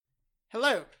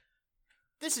Hello,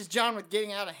 this is John with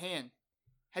Getting Out of Hand.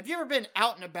 Have you ever been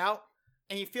out and about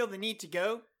and you feel the need to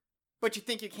go, but you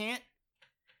think you can't?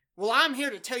 Well, I'm here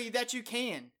to tell you that you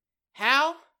can.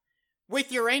 How?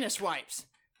 With Uranus wipes.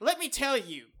 Let me tell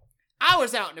you, I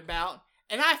was out and about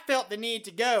and I felt the need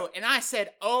to go and I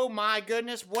said, oh my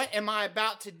goodness, what am I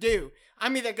about to do?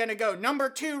 I'm either going to go number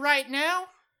 2 right now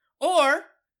or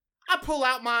I pull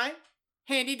out my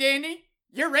handy dandy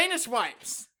Uranus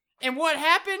wipes. And what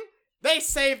happened? They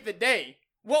saved the day.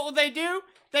 What will they do?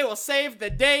 They will save the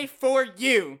day for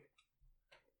you.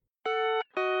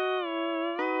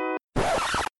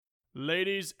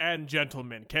 Ladies and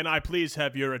gentlemen, can I please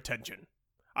have your attention?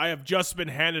 I have just been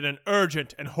handed an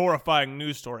urgent and horrifying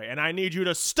news story, and I need you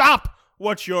to stop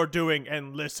what you're doing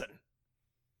and listen.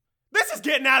 This is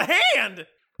getting out of hand!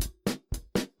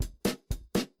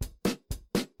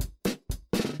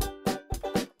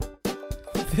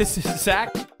 This is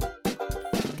Zach.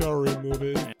 Gotta remove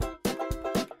it.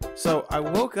 So I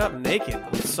woke up naked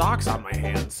with socks on my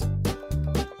hands.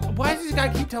 Why does this guy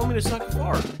keep telling me to suck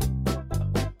fart?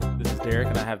 This is Derek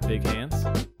and I have big hands.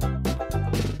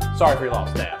 Sorry for your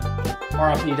loss, Dad.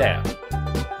 R.I.P. Dad.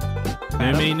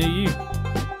 I mean to you.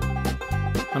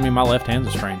 I mean, my left hand's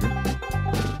a stranger.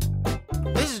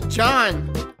 This is John.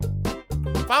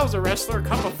 If I was a wrestler, a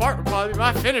cup of fart would probably be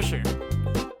my finisher.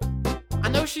 I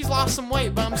know she's lost some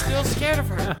weight, but I'm still scared of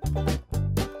her.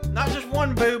 Not just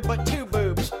one boob, but 2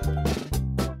 boobs.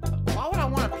 Why would I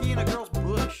want to pee in a girl's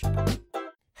bush?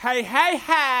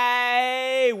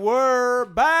 Hey, we're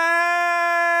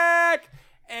back!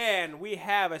 And we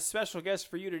have a special guest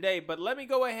for you today, but let me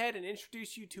go ahead and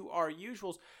introduce you to our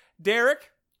usuals.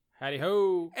 Derek. Howdy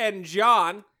ho. And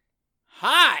John.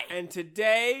 Hi! And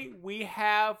today we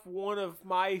have one of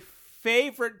my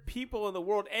favorite people in the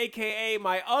world, aka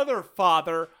my other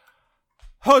father.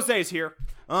 Jose's here.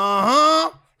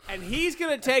 Uh-huh. And he's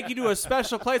going to take you to a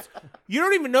special place. You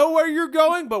don't even know where you're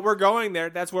going, but we're going there.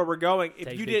 That's where we're going,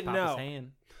 if you didn't know.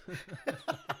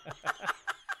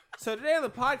 So today on the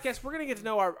podcast, we're going to get to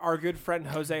know our good friend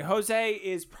Jose. Jose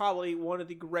is probably one of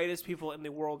the greatest people in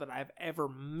the world that I've ever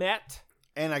met.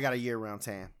 And I got a year-round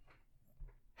tan.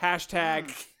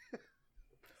 Hashtag.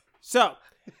 So,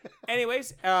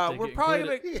 anyways, we're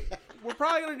probably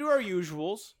gonna do our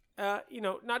usuals.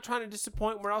 Not trying to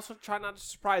disappoint. We're also trying not to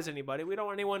surprise anybody. We don't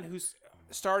want anyone who's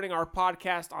starting our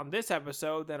podcast on this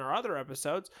episode than our other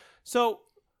episodes. So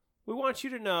we want you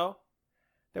to know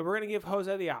that we're going to give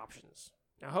Jose the options.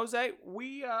 Now, Jose,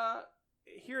 we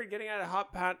here at Getting Out of Hand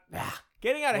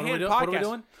podcast. What are we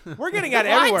doing? We're getting out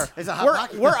everywhere. It's a hot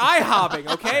pocket. We're eye-hopping,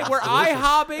 okay? We're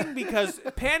eye-hopping because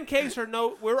pancakes are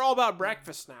we're all about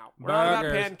breakfast now. We're all about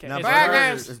Burgers. pancakes. No, It's burgers.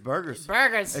 burgers. It's burgers.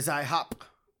 Burgers. It's IHOP.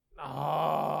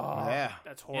 Oh, Yeah.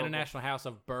 that's horrible. International House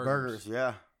of Burgers,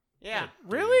 yeah. Yeah.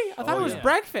 Really? I thought it was yeah.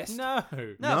 breakfast. No.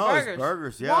 No, it's burgers.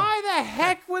 burgers, yeah. Why the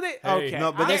heck would it? Hey. Okay.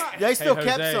 No, but they still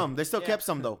kept Jose. some. They still kept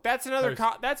some, though. That's another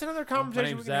Jose. that's another My conversation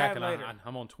name's we can Zach, have and later.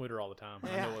 I'm on Twitter all the time.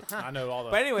 Yeah. I know all the.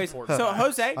 But anyways, important so stuff.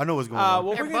 Jose, I know what's going on.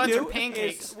 what They're we're gonna buns do or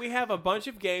pancakes. is we have a bunch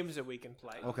of games that we can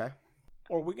play, Okay.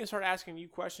 or we can start asking you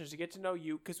questions to get to know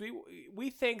you because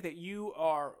we think that you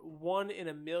are one in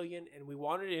a million, and we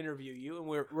wanted to interview you, and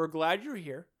we're glad you're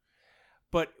here.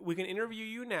 But we can interview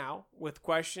you now with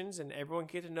questions, and everyone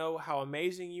can get to know how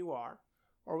amazing you are.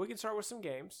 Or we can start with some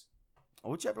games.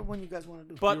 Whichever one you guys want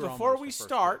to do. But You were before almost we the first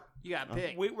start, You got to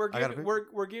pick. we're I gotta giving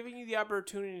pick? we're giving you the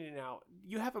opportunity now.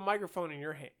 You have a microphone in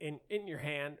your in your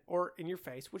hand or in your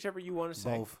face, whichever you want to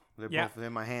say. Both. They're Yeah. both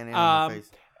in my hand and in my face.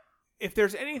 If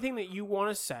there's anything that you want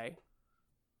to say,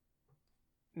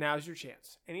 now's your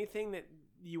chance. Anything that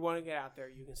you want to get out there,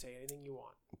 you can say anything you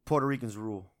want. Puerto Ricans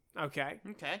rule. Okay.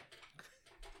 Okay.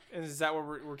 And is that where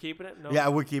we're keeping it? No. Yeah,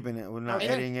 we're keeping it. We're not Okay.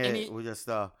 editing it. Any- We just,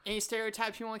 Any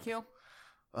stereotypes you want to kill?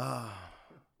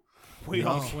 We No.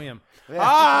 all swim.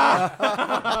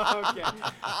 Ah. Okay.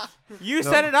 You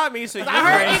set it on me, so you're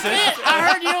I heard you racist. did. I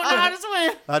heard you don't know how to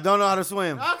swim. I don't know how to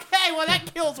swim. Okay, well that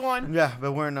kills one. Yeah,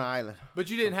 but we're in the island. But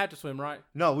you didn't have to swim, right?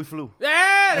 No, we flew.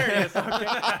 Yeah, there it is. Okay.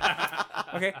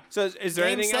 Okay. So is there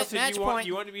Game, anything set, else that match point.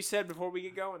 you want to be said before we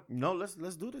get going? No, let's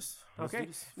do this. Let's Okay. do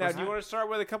this. Now, First do you time. want to start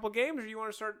with a couple games, or do you want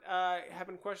to start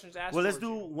having questions asked? Well, let's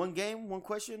towards do you? one game, one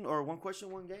question, or one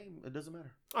question, one game. It doesn't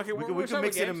matter. Okay, We we'll can start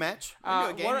mix with it and games. match. We can do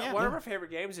a game, one, yeah. one of our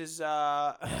favorite games is.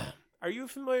 Are you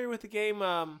familiar with the game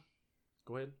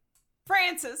Go ahead.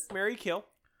 Francis. Marry Kill?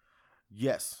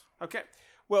 Yes. Okay.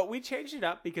 Well, we changed it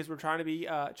up because we're trying to be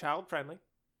child friendly.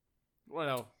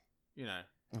 Well,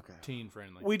 Okay. teen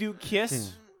friendly. We do kiss,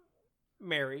 Teen.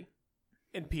 marry,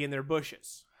 and pee in their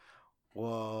bushes.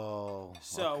 Whoa.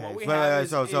 So okay. what we Wait, have wait, is,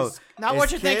 so is Not what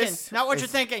Is you're thinking. kiss- Not what you're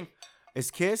is- thinking.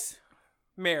 Is kiss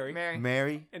marry,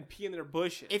 marry. and pee in their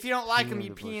bushes. If you don't like Pee them, in you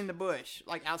the pee in the bush,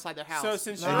 like outside their house. So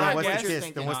since Not you're And not then what's the guess- kiss?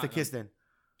 thinking. Then what's the kiss then?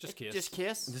 Just kiss. Just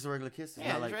kiss. Just a regular kiss?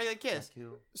 Yeah, Not just regular kiss.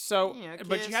 cute. So, You know,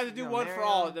 but kiss, you have to do you know, one marry for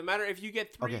all. them. No matter if you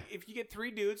get three. Okay. If you get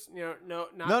 3 dudes, not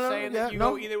No, saying that you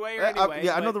no. go either way or Yeah, anyway.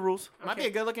 yeah, I know but- the rules. Might be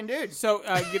a good-looking dude. So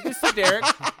give this to Derek.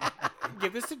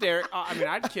 Give this to Derek. I mean,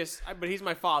 I'd kiss, but he's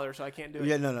my father, so I can't do it.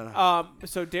 Yeah, no.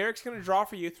 So Derek's gonna draw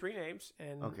for you 3 names,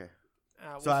 and Okay.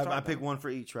 We'll So start I then. pick one for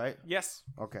each, right? Yes.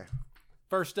 Okay.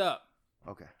 First up,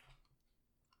 Okay.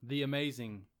 the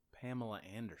amazing Pamela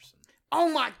Anderson. Oh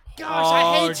my gosh,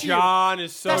 I hate you. John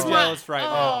is so That's my- jealous right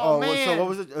now. Oh, so man. what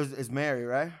was it? It's Mary,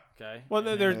 right? Okay. Well,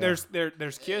 And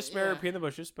there's kiss, marry, pee in the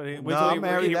bushes, but wait No, till I he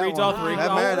married that reads one. all 3. I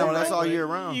Oh, married that one. right. That's all year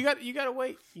round. You gotta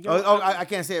wait. You Oh, gotta, I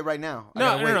can't say it right now. I no,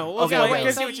 gotta wait. Let's Okay, wait. okay.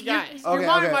 Let's see what you got. Your Okay,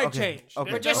 mind okay, might okay. change.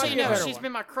 Okay. But just so There you might be a know, better she's one.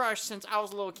 been my crush since I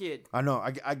was a little kid. I know.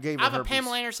 I gave her I have a herpes.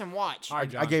 Pamela Anderson watch. All right,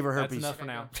 John, I gave her That's herpes. enough for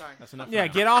now. Sorry. That's enough. Yeah,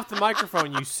 For get off the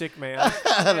microphone, you sick man.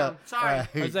 Damn, sorry. All now.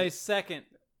 right. Jose's second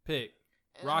pick,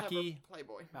 And I have a Rocky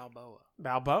Playboy. Balboa,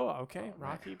 Balboa, okay.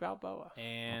 Rocky Balboa.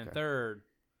 and Okay. third,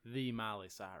 the Miley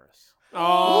Cyrus.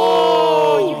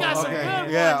 Oh, you got some Okay.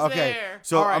 good Yeah. ones Okay. there.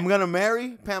 So All right. I'm gonna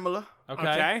marry Pamela.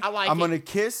 Okay. I like I'm it. gonna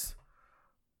kiss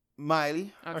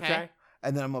Miley, Okay.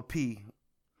 and then I'm gonna pee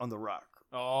on the rock.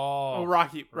 Oh, Oh,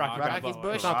 Rocky Rocky's Balboa.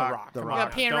 bush. It's not the Rock. The Come Rock. on. You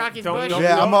got pee in Don't- Rocky's don't- bush? don't-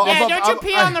 Yeah, don't- I'm Yeah, don't you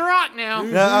pee on the rock now.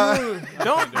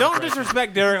 Don't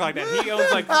disrespect Derek like that. He owns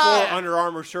like 4 Under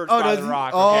Armour shirts by does the he?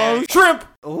 Rock. Oh, Okay? shrimp!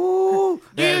 Ooh.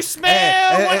 You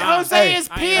smell what Jose is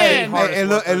Hey, peeing. hardest it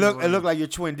worker in the looked room. like your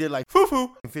twin did like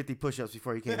 50 push-ups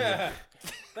before he came here.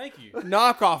 Thank you.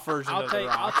 Knockoff version I'll of the take.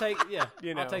 Rock. I'll take. Yeah.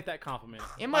 You know. I'll take that compliment.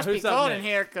 It must Who's be up cold in next?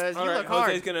 here because you All right, look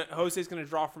hard. Jose's gonna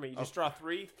draw for me. You just draw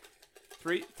three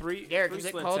Derek, is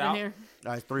it slits cold out. in here?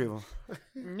 All right, 3 of them.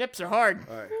 Nips are hard.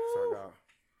 All right, so I got.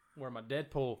 Wear my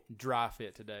Deadpool dry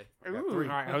fit today. got Ooh. 3.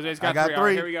 All right, Jose's I got got 3. All right,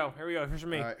 3. here we go. Here's for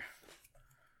me. All right.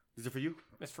 Is it for you?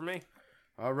 That's for me.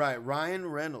 All right, Ryan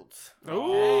Reynolds.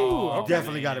 Ooh, okay.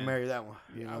 Definitely got to man. marry that one.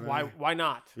 You know what I mean? Why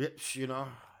not? Yep, you know.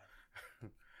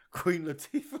 Queen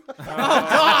Latifah. Oh,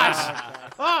 gosh.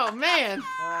 Oh, man.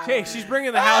 Hey, she's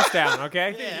bringing the house down.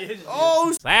 Okay. Yeah.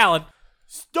 Oh, Salad.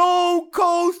 Stone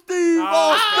Cold Steve Oh,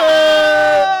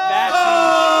 Austin.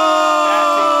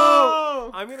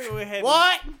 Oh. I'm gonna go ahead.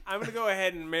 What? I'm gonna go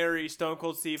ahead and marry Stone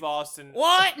Cold Steve Austin.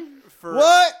 What? For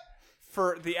What?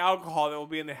 For the alcohol that will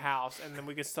be in the house, and then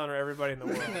we can stunned everybody in the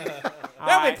world.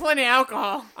 There'll be plenty of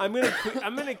alcohol. I'm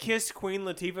gonna kiss Queen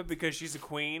Latifah because she's a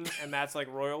queen, and that's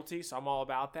like royalty. So I'm all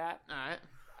about that. All right.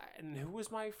 And who was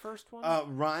my first one?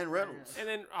 Ryan Reynolds. and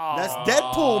then That's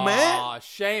Deadpool, man. Aw,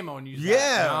 shame on you. Zach.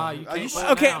 Yeah. Nah, you Are you can't sure? pull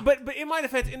it okay, now. but in my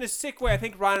defense, in a sick way, I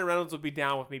think Ryan Reynolds will be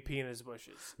down with me peeing in his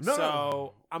bushes. No.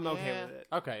 So I'm okay Yeah. with it.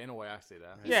 Okay, in a way, I see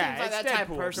that. Yeah, seems like it's that type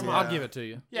of Deadpool. person. Come Yeah. on. I'll give it to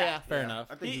you. Yeah. Fair enough.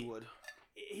 I think He- he would.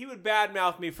 He would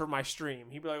badmouth me for my stream.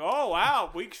 He'd be like, "Oh wow,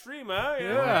 weak stream, huh?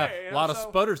 Yeah, hey," a lot of so-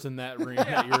 sputters in that ring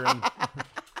that you're in.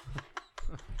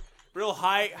 Real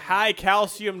high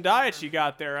calcium diet you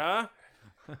got there, huh?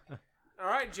 All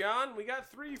right, John, we got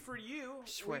 3 for you.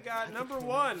 We got number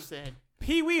 1, Said.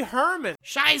 Pee Wee Herman.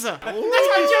 Shiza. That's what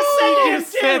I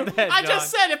just said. said Too. that, I John. just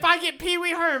said if I get Pee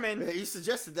Wee Herman. Hey, you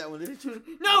suggested that one, didn't you?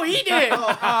 No, he did.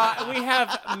 We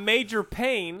have Major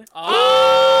Payne.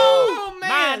 Oh, man.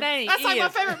 My name That's like my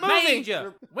is favorite movie.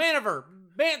 Major Whenever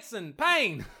Benson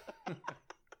Payne.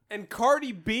 And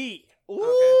Cardi B.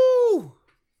 Ooh.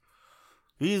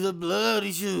 He's a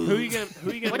bloody shoe. Who you gonna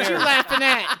What marry? you laughing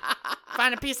at?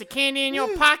 Find a piece of candy in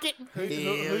your pocket? Who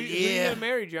you yeah. gonna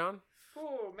marry, John?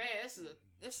 Oh man,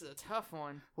 this is a tough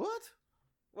one. What?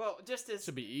 Well, just as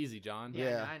Should be easy, John.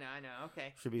 Yeah. I know.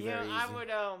 Okay. Should be you very know, I easy. would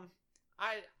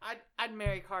I'd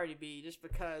marry Cardi B just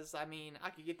because I mean I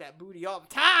could get that booty all the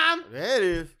time. There it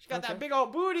is. She got that big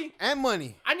old booty. And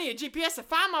money. I need a GPS to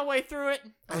find my way through it.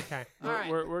 Okay, All right.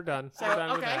 we're done. So We're done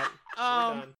with okay, that.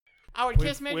 We're done. I would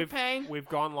kiss Major Payne, We've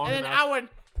gone long and then enough. I would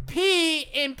pee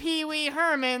in Pee Wee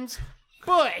Herman's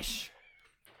bush.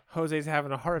 Jose's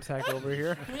having a heart attack over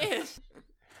here. Yes.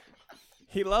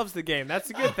 He loves the game. That's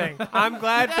a good thing. I'm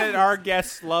glad that our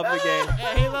guests love the game.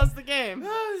 Yeah, he loves the game.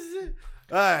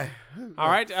 All right.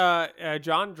 All right,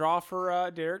 John, draw for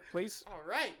Derek, please. All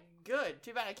right, good.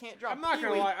 Too bad I can't draw. I'm not gonna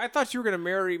Pee-wee. lie. I thought you were gonna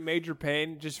marry Major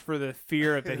Payne just for the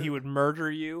fear that he would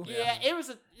murder you. Yeah, it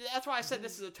was. That's why I said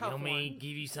this is a tough one. give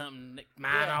you something,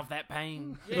 mine Yeah. off that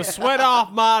pain. The sweat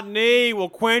off my knee will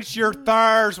quench your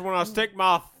thirst when I stick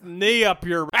my knee up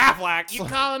your Affleck. You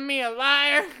calling me a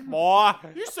liar? Boy,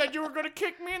 You said you were gonna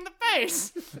kick me in the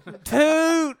face.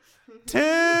 toot, toot.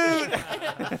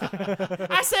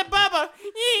 I said, Bubba,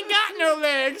 you ain't got no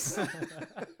legs.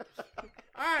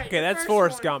 right. Okay, your that's first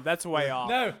Forrest one. Gump. That's way off.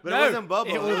 No, But no. it wasn't Bubba.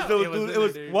 It was, It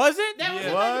was dude. Was it? That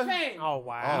was What? Lady Fang. Oh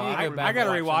wow! Oh, You need to go back I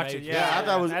gotta and watch rewatch the it. Major. Yeah, I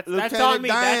thought it was that's Lieutenant on me.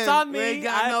 Dan. That's on We me. ain't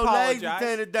got I no apologize. legs,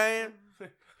 Lieutenant Dan.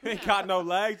 Ain't got no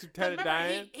legs, Lieutenant Remember,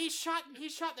 Diane. he shot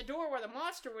the door where the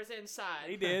monster was inside.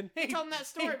 He did. He told him that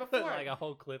story Put before. like a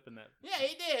whole clip in Yeah,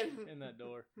 he did. that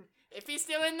door. If he's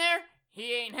still in there,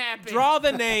 he ain't happy. Draw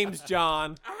the names,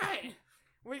 John. All right.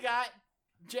 We got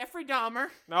Jeffrey Dahmer.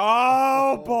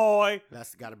 Oh boy.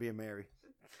 That's got to be a Mary.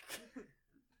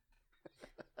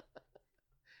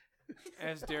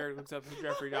 As Derek looks up who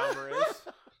Jeffrey Dahmer is.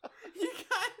 You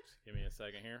got. Give me a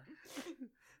second here.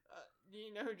 Do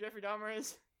you know who Jeffrey Dahmer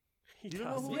is? He You don't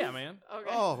know does. who Yeah, man. Okay.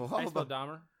 Oh, I spelled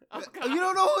Dahmer. Oh, Oh, you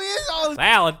don't know who he is? Oh,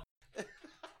 Salad.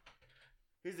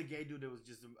 he's a gay dude that was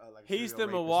just like. a He's the serial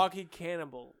rapist. Milwaukee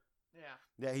Cannibal.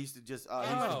 Yeah. Yeah, he used to just. Yeah,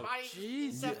 he much used Oh, body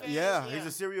jeez. stuff to- in it, yeah, he's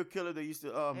a serial killer that used to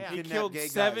Yeah. He kidnap killed gay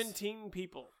guys 17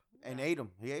 people. and ate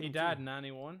them. He ate He 'em, died too. in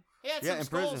 91. He had Yeah, some in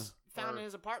skulls prison. found in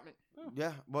his apartment.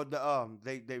 Yeah, but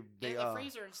they in the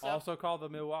freezer and stuff. Also called the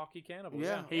Milwaukee Cannibal.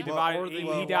 Yeah. He Yeah. divided. Or the He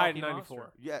Milwaukee died in Monster.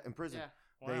 '94. yeah in prison. Yeah.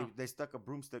 Wow. They stuck a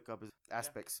broomstick up his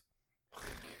aspects.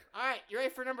 All right, you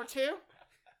ready for number 2?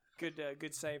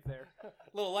 Good save there. A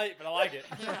little late, but I like it.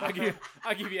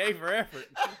 I'll give you A for effort.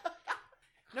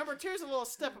 Number 2 is a little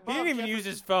step He above. didn't even Jeffrey- use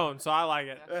his phone, so I like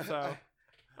it. So,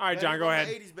 all right, John, go ahead.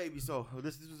 80s baby, so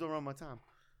this was around my time.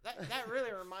 That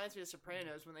really reminds me of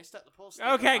Sopranos when they stuck the pull stick.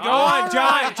 Okay, go All on,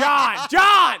 John. right.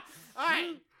 John. All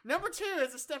right, number 2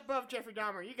 is a step above Jeffrey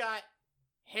Dahmer. You got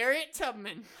Harriet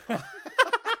Tubman.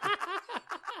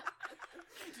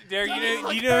 Derek, Don't you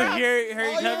you know look Harry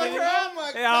Oh, Tubman?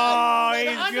 my Oh,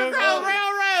 The he's good. Underground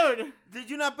Railroad. Did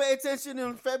you not pay attention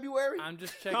in February? I'm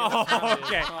just checking. Oh, out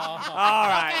okay. Oh. All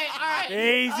right. Okay, all right.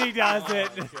 Easy does Oh,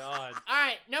 it. my God. All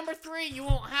right, number 3 you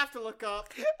won't have to look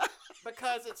up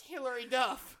because it's Hillary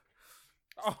Duff.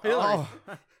 Oh, Hillary. Oh.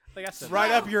 I think I said Right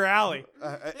that. up your alley.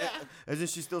 Yeah. Isn't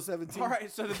she still 17? All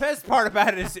right, so the best part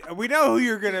about it is we know who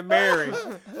you're going to marry,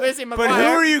 Lizzie but McGuire. who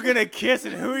are you going to kiss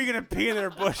and who are you going to pee in their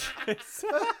bushes?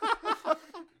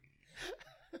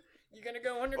 You gonna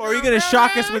go underground? Or are you going to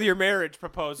shock us Railroad? with your marriage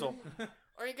proposal? Or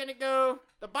are you gonna go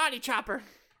the body chopper?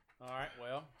 All right,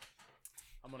 well,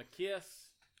 I'm going to kiss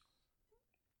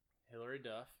Hillary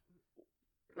Duff.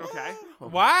 Okay.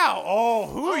 Wow. Oh,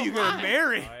 who are you going my. to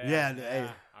marry? Oh, Yeah, hey,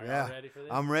 Are yeah. y'all ready for this?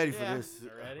 I'm ready for Yeah. this. You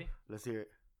ready? Let's hear it.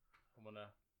 I'm going to...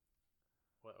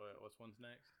 What's one's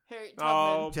next? Harriet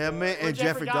Oh, Tubman. Tubman Or and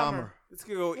Jeffrey Dahmer. Let's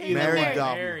go Hey, either Mary way.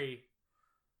 Dahmer. Mary.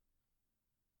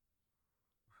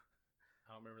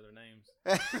 I don't remember their names.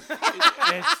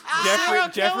 It's Serial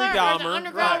Jeffrey killer and Dahmer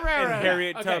Underground and Railroad.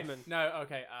 Harriet Okay, Tubman. No,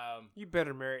 okay. You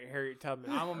better marry Harriet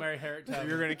Tubman. I'm going to marry Harriet Tubman.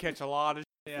 You're going to catch a lot of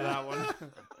shit for that one.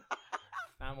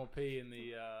 I'm going to pee in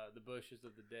the bushes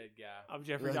of the dead guy. Of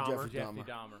Jeffrey Yeah, Dahmer. Jeffrey Jeffrey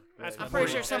Dahmer. That's I'm before pretty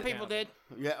he- sure some people did.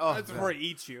 Yeah. Oh, That's before he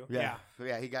eats you. yeah.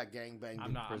 Yeah. He got gang banged I'm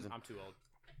in not. prison. I'm too old.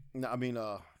 No, I mean,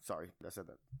 sorry, I said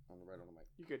that on the mic.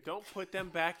 You good. Don't put them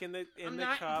back in the I'm the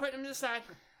not cup. putting them to the side.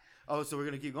 Oh, so we're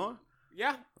gonna keep going?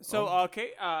 Yeah. So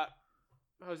okay,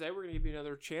 Jose, we're gonna give you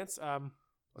another chance.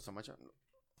 What's on my chart?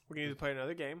 We're gonna either play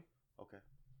another game Okay.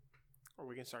 or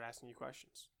we can start asking you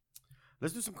questions.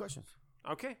 Let's do some questions.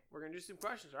 Okay, we're gonna do some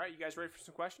questions. All right, you guys ready for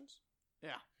some questions? Yeah.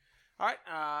 All right,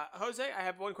 Jose, I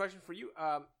have one question for you.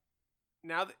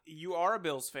 Now that you are a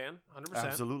Bills fan, 100%.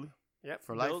 Absolutely. Yep.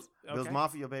 For life. Bills, Bills okay.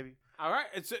 Mafia, baby. All right.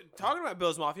 It's talking about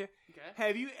Bills Mafia. Okay.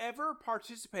 Have you ever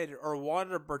participated or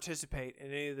wanted to participate in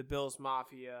any of the Bills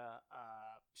Mafia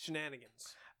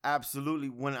shenanigans? Absolutely.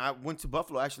 When I went to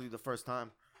Buffalo, actually, the first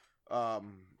time,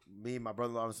 me and my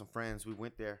brother-in-law and some friends, we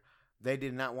went there. They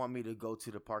did not want me to go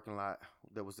to the parking lot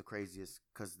that was the craziest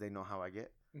because they know how I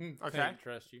get. Okay. Can't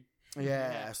trust you.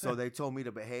 Yeah, so they told me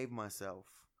to behave myself.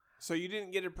 So you didn't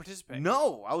get to participate?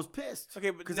 No, I was pissed. Okay,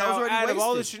 but 'Cause now, I was already out of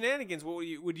all the wasted. shenanigans, what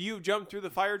would you jump through the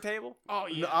fire table? Oh No,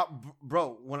 yeah.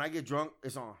 bro, when I get drunk,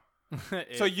 it's on.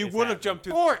 So you would have jumped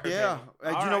through Or- the fire Yeah. table. Hey,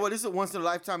 All you know right. what? This is a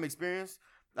once-in-a-lifetime experience.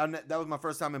 That was my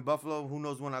first time in Buffalo. Who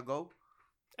knows when I go?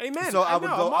 Amen. So I would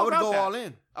know, go. I'm I would about go that. all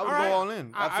in. I would All right. go all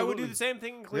in. I would do Absolutely. the same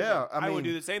thing in Cleveland. Yeah, I would mean,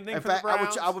 do the same thing In for fact, the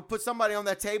Browns. I would put somebody on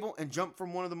that table and jump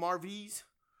from one of the Marvs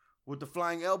with the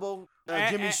flying elbow,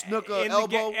 Jimmy Snuka in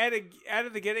elbow. out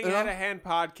of the Getting You know? Out of Hand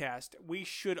podcast, we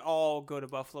should all go to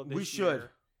Buffalo this We should.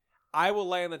 year. I will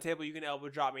lay on the table. You can elbow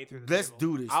drop me through the Let's table.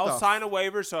 do this I'll stuff. sign a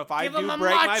waiver, so if I Give do him a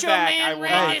break my Macho back, Man I will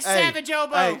Randy not. Hey, Savage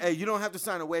elbow. Hey, you don't have to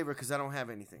sign a waiver because I don't have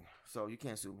anything, so you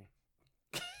can't sue me.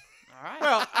 All right.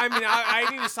 Well, I mean, I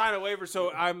need to sign a waiver,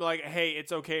 so I'm like, hey,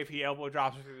 it's okay if he elbow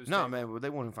drops me through this No, table. man, but they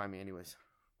wouldn't find me anyways.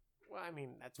 Well, I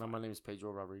mean, that's No, fine. my name is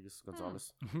Pedro Rodriguez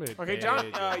Gonzalez. Okay, John,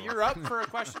 you're up for a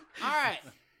question. All right.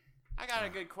 I got a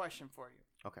good question for you.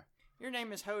 Okay. Your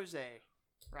name is Jose,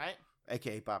 right?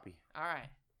 AKA Poppy. All right.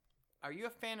 Are you a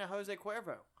fan of Jose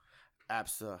Cuervo?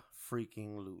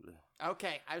 Abso-freaking-lutely.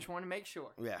 Okay, I just want to make sure.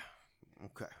 Yeah.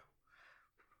 Okay.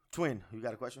 Twin, you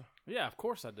got a question? Yeah, of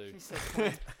course I do. He said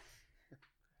twin.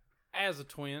 As a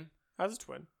twin, As a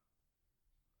twin.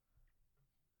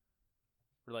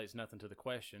 relates nothing to the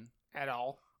question. At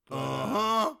all.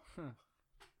 Uh-huh.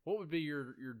 What would be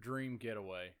your dream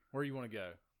getaway? Where you want to go?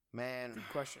 Man. Good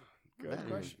question. Good That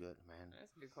is question. good, man.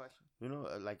 That's a good question. You know,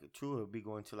 like, true, it would be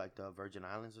going to, like, the Virgin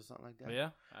Islands or something like that. Yeah.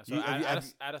 So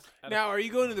You- Now, are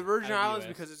you going to the Virgin out of the Islands US.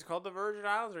 because it's called the Virgin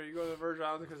Islands, or are you going to the Virgin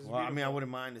Islands because it's Well, I mean, I beautiful?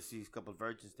 wouldn't mind to see a couple of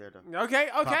virgins there, though. Okay,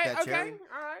 that okay. cherry.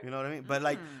 All right. You know what I mean? But,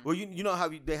 like, Mm. well, you know how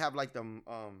they have, like, them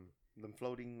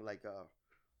floating, like,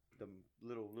 them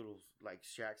little, like,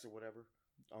 shacks or whatever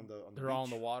on the They're beach. on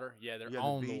the water. Yeah, they're Yeah,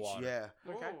 on the the beach, water.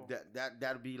 yeah. Okay.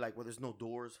 That'd be, like, where there's no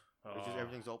doors. It's just Oh.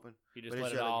 everything's open. You just But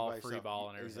let it's it like all by free itself. ball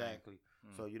and everything. Exactly.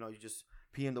 Mm. So, you know, you just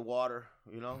pee in the water,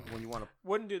 you know, when you want to.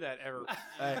 Wouldn't do that ever.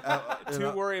 You Too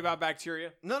know. worry about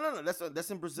bacteria. No. That's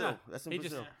in Brazil. No, That's in He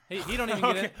just Brazil. he don't even get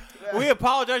Okay. it. We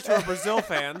apologize to our Brazil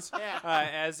fans, Yeah.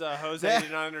 as Jose Yeah.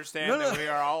 did not understand No, that no. we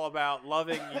are all about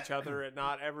loving each other and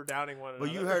not ever downing one another.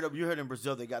 But you heard in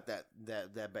Brazil they got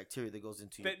that bacteria that goes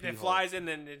into your that, pee that hole. flies in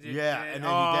and Yeah, and then they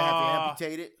have to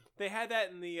amputate it. They had that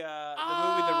in the movie The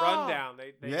Rundown.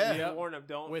 They Yeah. warned them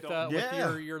don't With don't. with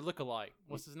Yeah. your lookalike.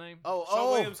 What's his name? Oh,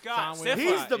 Sean William Scott. Sean William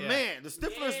Stifler. he's the yeah. man. The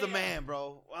Stifler's the Yeah. man,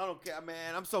 bro. I don't care,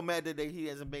 man. I'm so mad that he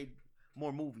hasn't made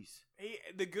more movies.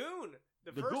 The Goon.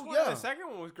 The The first Goon, one yeah. and the second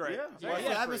one was great. Yeah, The Well, second I was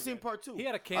haven't pretty seen good. part 2. He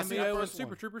had a I seen the cameo in first Super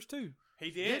one. Troopers too. He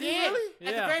He did. did. really? At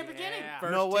Yeah. the very beginning. Yeah.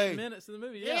 First No 10 way. minutes of the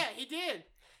movie. Yeah, Yeah. he did.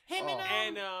 Him Oh.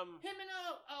 and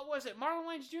And was it Marlon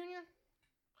Wayans Jr.?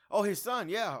 Oh, his son,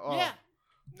 yeah. Yeah.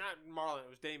 not Marlon. It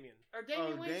was Damien. Or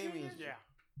Damian Oh, Wayans Damian. Jr.? Yeah.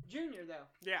 Junior though.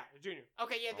 Yeah, the junior.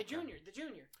 Okay, yeah, the Okay. junior. The Okay,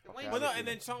 Wayans I Well, no, haven't and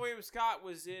then seen Sean William Scott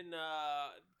was in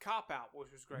Cop Out,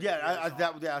 which was great. Yeah, You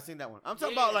saw I seen that one. I'm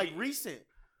talking Yeah, about like he- recent.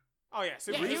 Oh yeah,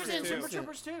 Super Yeah, he was Troopers in too. Super Recent.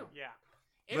 Troopers too. Yeah.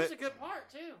 It was But- a good part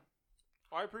too.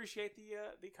 Well, I appreciate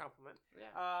the compliment.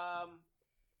 Yeah.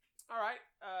 All right.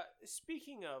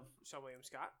 Speaking of Sean William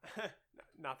Scott,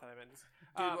 not that I meant this.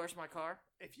 Dude, where's my car?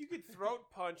 If you could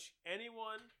throat punch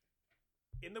anyone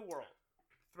in the world,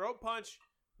 throat punch,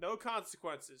 no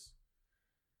consequences,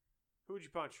 who would you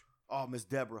punch? Oh, Miss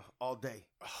Deborah, all day.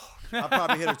 I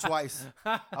probably hit her twice.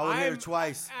 I would hit her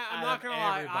twice. I'm Out not of gonna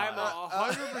lie. I'm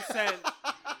everybody. 100%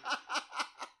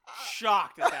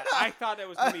 shocked at that. I thought that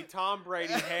was gonna be Tom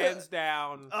Brady, hands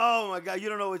down. Oh my God, you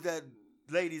don't know what that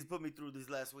lady's put me through this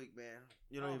last week, man.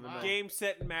 You don't Oh, even my. know. Game,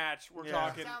 set, and match. We're Yeah.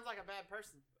 talking. Sounds like a bad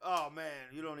person. Oh man,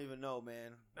 you don't even know,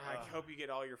 man. I hope you get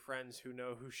all your friends who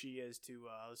know who she is to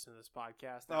listen to this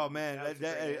podcast. Oh man, was a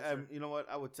great answer. you know what?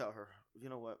 I would tell her. You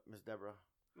know what, Miss Deborah?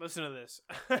 Listen to this.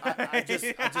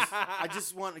 I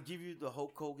just want to give you the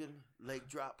Hulk Hogan leg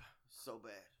drop so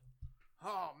bad.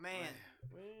 Oh man.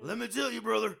 Let me tell you,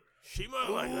 brother. She might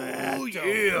like that. Oh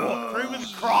yeah, Cream of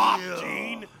the crop, Yeah.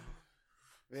 Gene.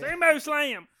 Sambo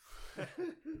Slam.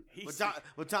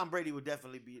 But Tom Brady would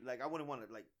definitely be like. I wouldn't want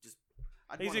to like just.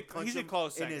 I'd He's wanna a- punch he's a him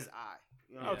close in second. his eye.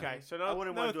 You know? Okay, so I no,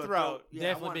 wouldn't no want to do a throat. Yeah,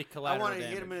 Definitely I be I collateral want to hit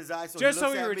damage. him in his eye, so Just he so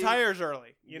looks he at me. retires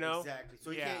early, you know. Exactly.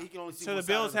 So Yeah. he can only see So one the side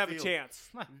Bills of the have a field. chance.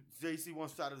 So you see one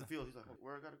side of the field. He's like,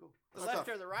 where I gotta go? The That's left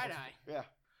tough. or the right eye? Yeah,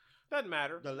 Doesn't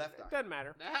matter. the left eye. Doesn't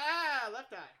matter. Ah,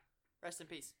 left eye. Rest in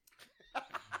peace.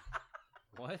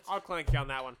 What? I'll clank you on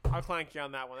that one. That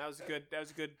was a good. That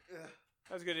was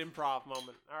a good improv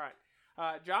moment. All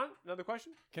right, John. Another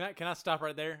question. Can I stop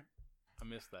right there? I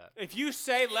missed that. If you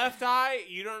say left eye,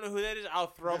 you don't know who that is. I'll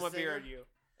throw The my beer singer? at you.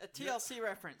 A TLC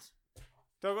reference.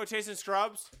 Don't go chasing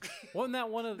scrubs. Wasn't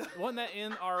that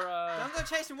in our Don't go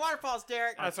chasing waterfalls,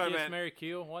 Derek. That's what I Kiss, meant. Marry,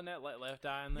 Kill? Wasn't that Left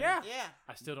Eye in there? Yeah. Yeah.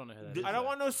 I still don't know who that Did- is. I don't though.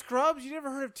 want no scrubs. You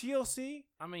never heard of TLC?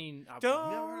 I mean, I,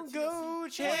 Don't go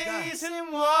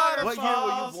chasing waterfalls. What year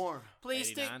were you born?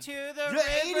 Please 89. stick to the You're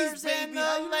 80s, rivers and baby.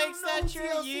 How the you lakes don't know that who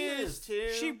you're TLC is? used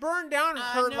to. She burned down I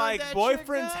her know like that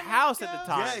boyfriend's you're house gonna at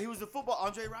the go. time. Yeah, he was the football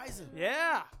Andre Rison.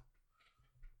 Yeah.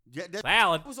 Yeah, that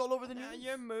Valid. was all over the news. Now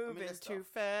you're moving that's too tough.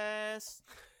 fast.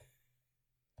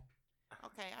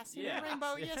 Okay, I see Yeah, the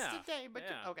rainbow yeah, yesterday, but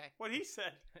yeah. okay. What he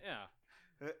said.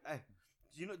 Yeah. Hey,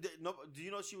 do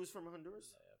you know she was from Honduras?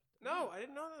 No, I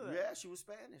didn't know that. Yeah, she was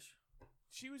Spanish.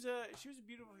 She was a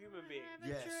beautiful human being.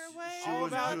 Yes, Your way she was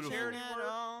about beautiful. charity work.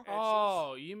 And she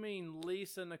Oh, you mean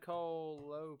Lisa Nicole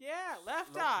Lopez? Yeah, left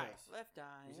Lopez. eye. Left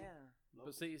eye, Is it? yeah.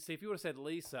 But see, if you would have said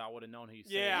Lisa, I would have known who you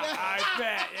said. Yeah, Yeah. I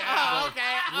bet. Oh, Yeah.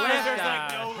 okay. Unless there's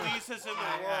Left like eye. no Lisas in the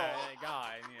Yeah, world. yeah,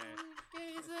 guy, yeah.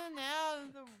 Gazing out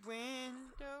of the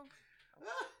window.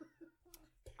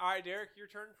 All right, Derek, your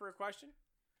turn for a question.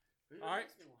 All right,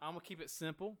 I'm gonna keep it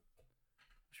simple.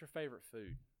 What's your favorite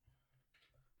food?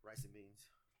 Rice and beans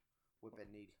with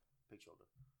pernil, pig shoulder.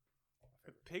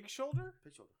 Pig shoulder?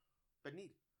 Pig shoulder. Pernil.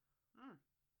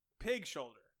 Pig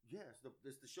shoulder. Yeah,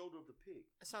 it's the shoulder of the pig.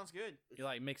 That sounds good. You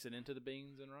like mix it into the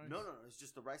beans and rice? No, it's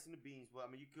just the rice and the beans. Well,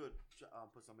 I mean, you could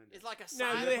put some in there. It's like a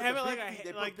No, side. do they put have the it like pig feet- they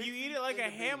a put like pig you eat feet it like in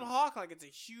a the ham beans. hock, like it's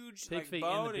a huge Pig like feet in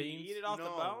the bone, and you beans? eat it off the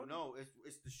bone. No,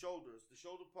 it's the shoulder. It's the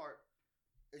shoulder part.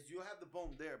 You have the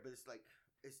bone there, but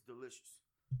it's delicious.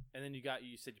 And then you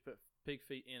said you put pig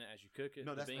feet in it as you cook it.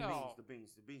 No, that's the beans, beans. Oh. The beans.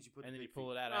 The beans you put. and the then you pig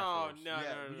pull feet. it out Oh afterwards. no,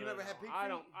 Yeah, no, but you no, never no. had pig I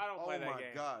don't. feet? I don't play Oh that my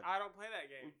game. God. I don't play that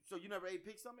game, So you never ate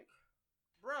pig stomach?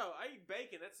 bro. I eat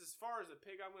bacon. That's as far as the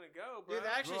pig I'm gonna go, bro. Dude,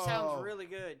 that actually Bro. sounds really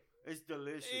good. It's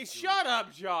delicious. Hey, dude. shut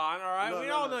up, John. All right, we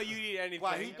No, all no. know you eat anything.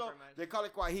 Guajito. Never mind. They call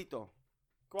it guajito.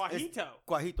 Guajito.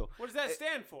 Guajito. What does that It-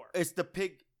 stand for? It's the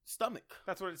pig stomach.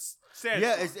 That's what it stands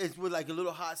Yeah, for. it's with like a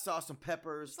little hot sauce and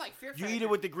peppers. It's like Fear You eat Factor. it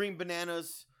with the green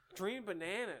bananas. Green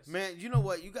bananas. Man, you know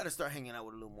what? You got to start hanging out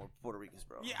with a little more Puerto Ricans,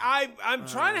 bro. Yeah, I'm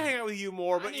trying to hang out with you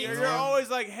more, but I need you're to. always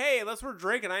like, hey, unless we're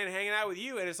drinking, I ain't hanging out with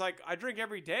you. And it's like, I drink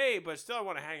every day, but still I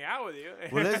want to hang out with you.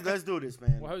 Well, let's do this,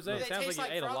 man. Well, Jose, Do it they sounds like taste you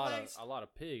like ate frog legs? a lot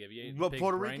of pig. Have you eaten What, pig's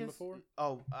Puerto brain Ricans? before?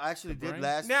 Oh, I actually The did brain?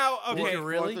 last. Now, okay, Did you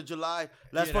really? 4th of July.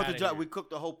 Last Get 4th outta of July, here. we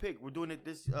cooked the whole pig. We're doing it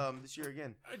this year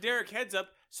again. Derek, heads up.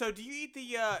 So do you eat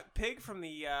the pig from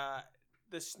the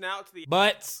snout to the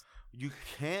Butts. You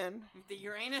can. The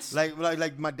Uranus.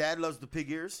 Like my dad loves the pig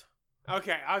ears.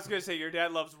 Okay, I was gonna say your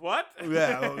dad loves what?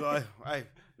 Yeah,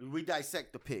 we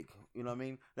dissect the pig. You know what I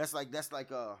mean? That's like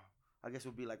I guess it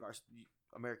would be like our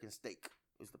American steak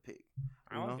is the pig.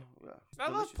 I You like know? it. Yeah. I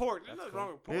love Delicious. pork. There's That's nothing cool.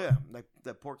 wrong with pork. Yeah, like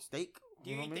that pork steak. Do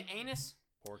you know eat what I mean? the anus?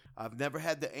 I've never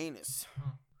had the anus,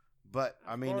 Oh. but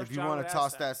I mean, course, if you John want would to ask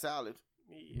toss that. that salad,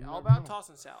 Yeah, You all never about know.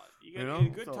 tossing salad. You You got know? a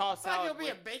good So- toss I feel like salad. it'll be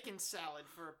a with- bacon salad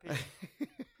for a pig.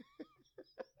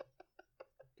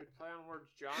 Good play on words,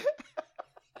 John.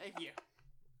 Thank you.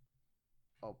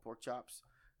 oh, pork chops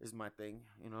is my thing.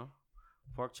 You know,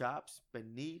 pork chops,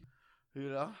 pernil. You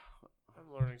know,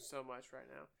 I'm learning so much right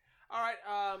now. All right.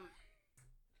 I'm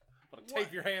gonna What?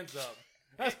 tape your hands up.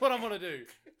 That's what I'm gonna do.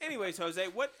 Anyways, Jose,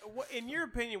 what in your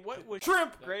opinion, what was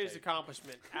shrimp Duct greatest tape.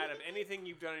 accomplishment out of anything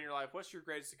you've done in your life? What's your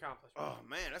greatest accomplishment? oh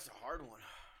man, that's a hard one.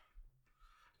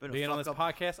 Been a Being on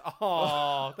fuck this up- podcast.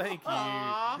 Oh, thank you.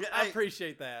 Aw. Yeah, I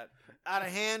appreciate that. Out of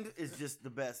hand is just the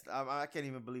best. I can't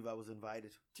even believe I was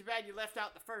invited. Too bad you left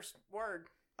out the first word.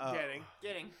 Uh,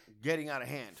 Getting out of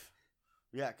hand.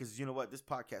 Yeah, because you know what? This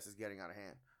podcast is getting out of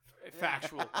hand.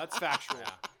 factual. That's factual.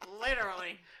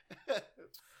 Literally. I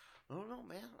don't know,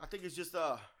 man. I think it's just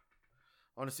on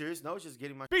a serious note, it's just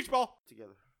getting my Beach ball.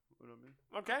 together. You know what I mean?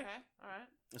 Okay. Okay. All right. And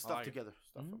I stuff like it. together.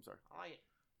 Stuff. Mhm. I'm sorry. I like it.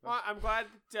 Well, I'm glad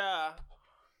that.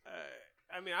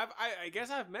 I mean, I guess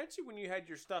I've met you when you had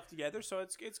your stuff together, so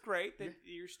it's great that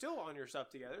you're still on your stuff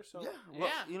together. So Yeah. Well,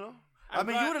 Yeah. you know. I'm I mean,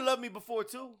 glad- you would have loved me before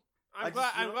too. I I'm just,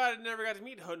 glad. you I'm know- glad I never got to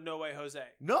meet No Way Jose.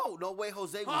 No way.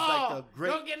 Jose was Oh, like the great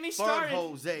don't get me fun started.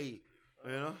 Jose.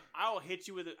 You know. I will hit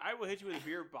you with a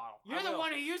beer bottle. You're I the will.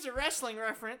 one who used a wrestling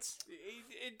reference.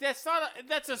 That's not.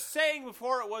 That's a saying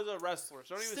before it was a wrestler.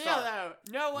 So don't even Still, start.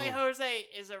 though, No Way Oh. Jose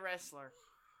is a wrestler.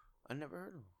 I never heard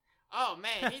of him. Oh,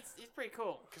 man. He's pretty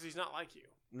cool. Because he's not like you.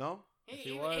 No. If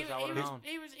he was, I would've known.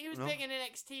 He was No. big in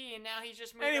NXT, and now he's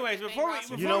just moved Anyways, up to the main before we roster.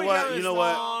 before You know we what? go You this know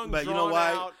what? long, But you know drawn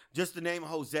why? out- Just the name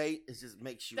Jose it just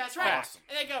makes you. That's right. Awesome.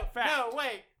 And they go, Fact. No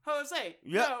way, Jose.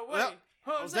 Yep, No way, yep.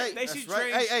 Jose. Jose, They that's should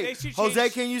right. change- Hey, they should Jose,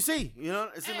 change- can you see? You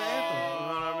know, it's in the anthem. You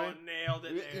know what I mean? Nailed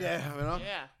it. There. Yeah, you know.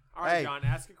 Yeah. All right, Hey. John.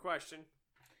 Ask a question.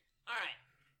 All right.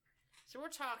 So we're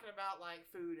talking about like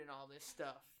food and all this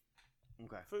stuff.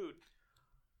 Okay. Food.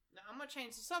 Now I'm gonna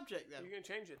change the subject though. You can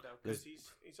change it though, because Yes.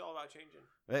 he's all about changing.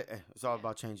 Hey, it's all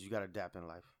about change. You got to adapt in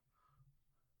life.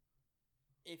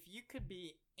 If you could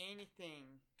be anything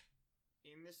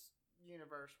in this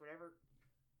universe, wherever,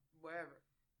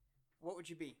 what would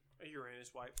you be? A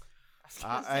Uranus wipe. I was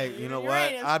gonna say, Hey, you know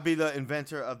what? Uranus. I'd be the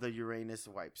inventor of the Uranus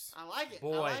wipes. I like it.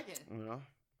 Boy. I like it. You know.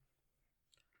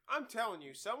 I'm telling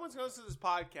you, someone's going to listen to this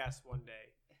podcast one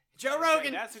day. Joe and say,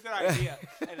 Rogan. That's a good idea.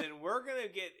 And then we're going to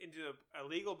get into a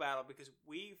legal battle because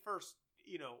we first,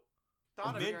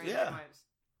 Thought of Invent- Uranus yeah. wipes.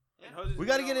 Yeah. and Jose's We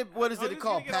gotta gonna get it- what is it Jose's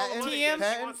called? gonna get all the Patent? money 'cause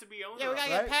TM? He wants to be owner. Yeah, we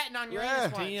gotta Right? get patent on Yeah.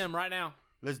 Uranus wipes. TM right now.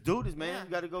 Let's do this, man. Yeah. You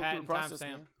got to go Patent through the process, timestamp.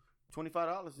 man.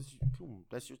 $25. Boom,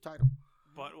 that's your title.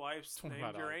 Butt wipes named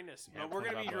 $25. Uranus. Yeah, But we're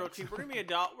gonna be $25. real cheap. We're gonna be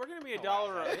We're gonna be a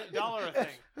dollar a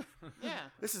thing. Yeah.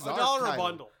 This is A our dollar a title.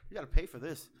 bundle. You got to pay for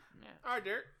this. Yeah. All right,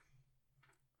 Derek.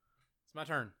 It's my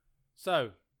turn.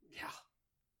 So, Yeah.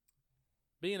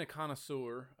 being a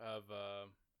connoisseur of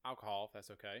alcohol, if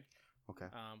that's okay. Okay.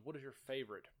 What is your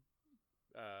favorite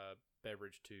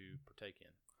beverage to partake in.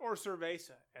 Or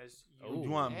cerveza, as Ooh. You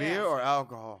want Yeah. beer or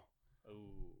alcohol? Ooh.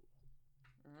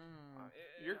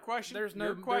 Your question. There's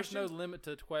your no questions. limit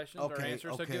to questions or Okay,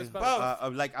 answers. So okay. give us both.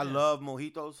 Both. Like I love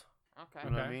mojitos. Okay. You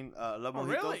know what I Okay. mean? I love Oh, mojitos.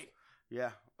 really?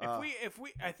 Yeah. If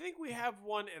we, I think we have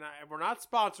one, and we're not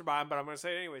sponsored by them, but I'm going to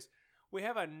say it anyways. We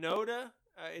have a Noda.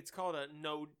 It's called a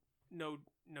Nodito.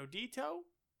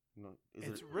 no,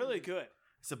 It's really good.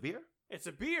 It's a beer? It's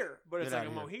a beer, but it's Get like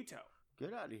a outta mojito.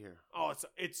 Get out of here. Oh,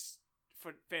 it's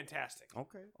fantastic.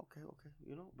 Okay.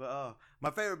 You know, but my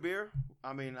favorite beer.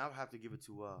 I mean, I'll have to give it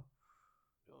to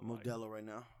Modelo right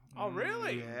now. Oh,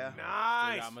 really? Yeah.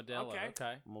 Nice. Got Modelo.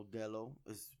 Okay. Modelo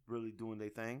is really doing their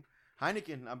thing.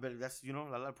 Heineken, I bet that's a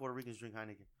lot of Puerto Ricans drink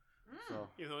Heineken. So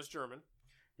Even though it's German.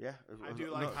 yeah, I do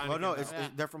no, like Well, no, Heineken, it's, though.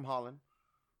 it's they're from Holland.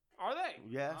 Are they?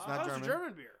 Yeah, it's Oh, not it's German. a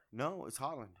German beer. No, it's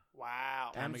Holland.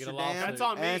 Wow. Time to get a Amsterdam. lawsuit. That's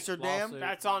on me. Amsterdam. Lawsuit.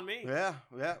 That's on me. Yeah.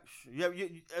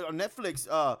 On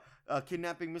Netflix,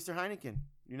 kidnapping Mr. Heineken.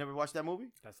 You never watched that movie?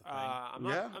 That's the thing. I'm not,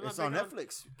 Yeah, I'm not it's on big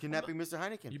Netflix. Kidnapping Mr.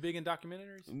 Heineken. You big in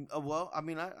documentaries? Well, I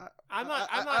mean, I'm not-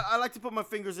 I like to put my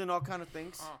fingers in all kind of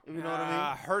things. Oh. If you know what I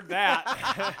mean. Heard that.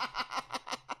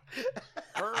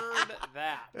 Heard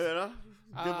that. You know,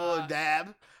 give a little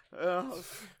dab.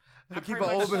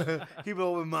 Keep an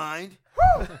open mind.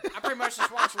 I pretty much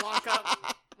just watch Lock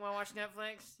Up when I watch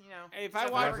Netflix. You know, Hey, if so I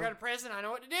if watch- I ever go to prison, I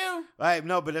know what to do. Right?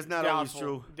 No, but that's not always Doubtful.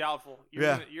 true. Doubtful. You're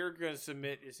Yeah. You're gonna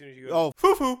submit as soon as you go. Oh,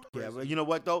 foo foo. Yeah, but you know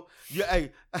what though? Yeah,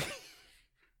 hey, What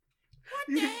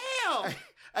the hell?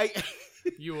 hey,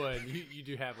 You would. You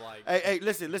do have like. hey,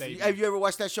 listen. Baby. Have you ever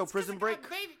watched that show Prison Break?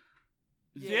 Baby.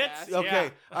 Yes. Yeah. Okay. Yeah.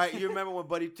 All right. You remember when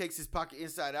Buddy takes his pocket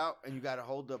inside out and you got to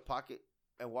hold the pocket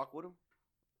and walk with him?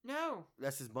 No.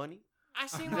 That's his bunny. I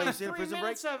seen You never like seen 3 Prison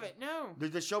minutes of it. No.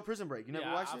 The show Prison Break. You never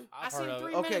Yeah, watched it? I I've seen heard of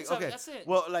 3 it. Okay. minutes of Okay. it. That's it.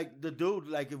 Well, like the dude,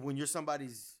 like when you're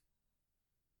somebody's,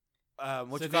 what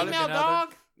you Significant call it? Female other?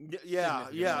 dog. Yeah.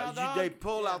 Female dog? They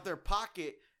pull Yeah. out their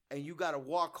pocket and you got to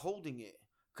walk holding it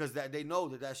because that they know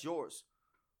that that's yours.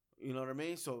 You know what I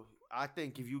mean? So I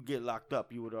think if you get locked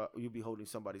up, you'd be holding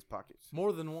somebody's pockets.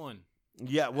 More than one.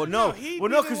 Yeah. Well, no. He'd Well,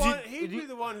 be no, the because one, he'd be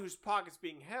the one whose pocket's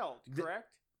being held. Correct.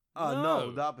 no,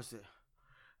 No. the opposite.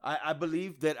 I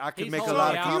believe that I could He's make a holding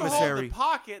lot the of alpha. commissary. You hold the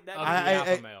pocket. That Of means-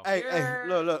 the alpha male. Hey,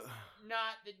 You're- look. Not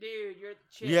the dude. You're the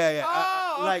chick. Yeah.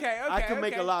 Oh, like, okay, I could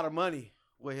make okay. a lot of money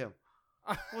with him.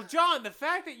 Well, John, the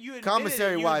fact that you admitted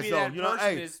Commissary that you wise, would be though, that you know,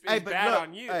 person hey, is but bad look,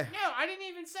 on you. hey. No, I didn't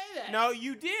even say that. No,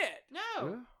 you did. No.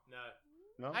 Yeah? No.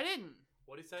 No. I didn't.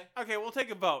 What did he say? Okay, we'll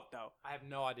take a vote though. I have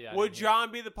no idea. I Would didn't hear.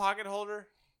 John be the pocket holder?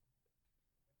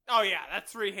 Oh yeah,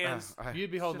 that's 3 hands.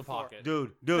 You'd be holding the Before. pocket.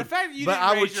 Dude. The fact that you but didn't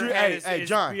I raise would your treat, hand hey, is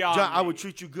John, beyond I me. would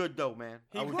treat you good though, man.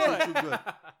 He I would would. treat you good.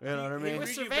 You know what I He mean? would With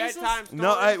read you cervezas? bedtime stories.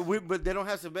 No, but they don't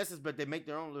have Sylvester's, but they make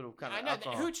their own little kind of I know that.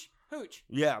 alcohol. Hooch.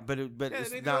 Yeah, but Yeah, it's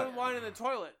they make their own not. wine in the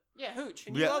toilet, Yeah, hooch.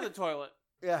 and you Yeah. love the toilet.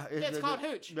 Yeah, it's called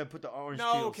hooch. They put the orange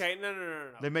No, peels. okay,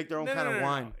 no. They make their own No, kind no, of no,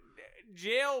 no. wine.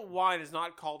 Jail wine is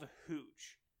not called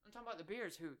hooch. I'm talking about the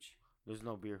beer's hooch. There's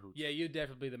no beer hooch. Yeah, you'd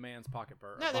definitely be the man's pocket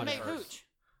purse. No, they make hooch.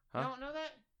 Huh? You don't know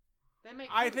that? They make.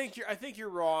 I hooch. think you're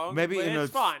wrong. Maybe but in it's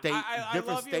a fine. state- I different love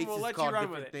you. And states we'll it's let you called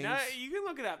run with it. different No, things. you can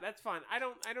look it up. That's fine. I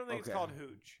don't think it's Okay. called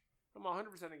hooch. I'm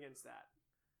 100% against that.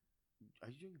 Are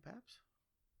you drinking Pabst?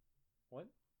 What?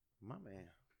 My man.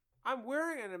 I'm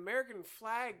wearing an American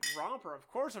flag romper. Of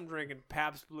course, I'm drinking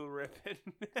Pabst Blue Ribbon.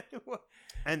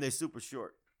 And they're super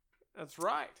short. That's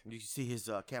right. You can see his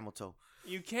camel toe.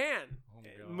 You can. Oh,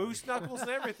 God. Moose knuckles and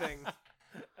everything.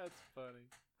 That's funny.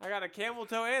 I got a camel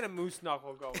toe and a moose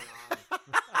knuckle going on.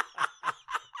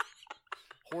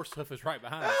 Horse hoof is right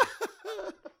behind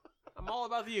it. I'm all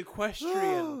about the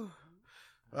equestrian.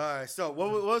 All right, so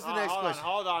what was the next question?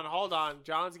 Hold on.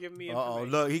 John's giving me Oh,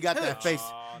 information. look, he got that Hooch. face.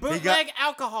 Oh, He got- Bootleg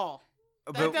alcohol.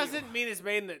 That But- doesn't mean it's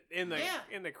made in the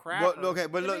Yeah. cracker. Well, okay,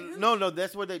 but They look, make hooch. no,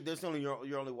 that's where that's only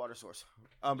your only water source.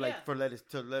 Like Yeah. for let it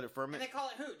And ferment. they call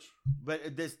it hooch.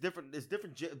 But there's different. There's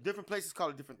different places call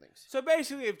it different things. So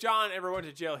basically, if John ever went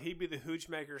to jail, he'd be the hooch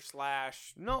maker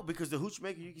 / No, because the hooch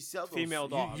maker you can sell those. Female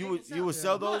dog. You You would can you would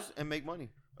sell sell them. those and make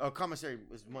money. Commissary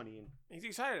is money in He's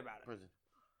excited about it. prison.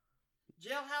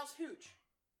 Jailhouse hooch.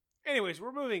 Anyways,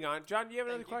 we're moving on. John, do you have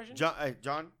another Thank you. question?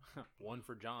 John. one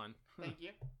for John. Thank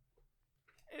you.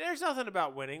 There's nothing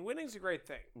about winning. Winning's a great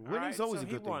thing. Winning's all right? always So a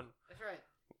he good thing. won. That's right.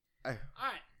 Hey. All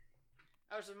right.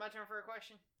 Oh, so my turn for a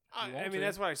question. You I want mean, to?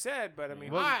 that's what I said, but I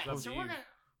mean, Well, All right. up So to we're you. gonna.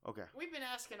 Okay. We've been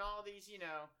asking all these,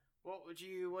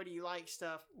 what do you like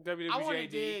stuff. WWJD. I wanna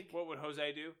dig- What would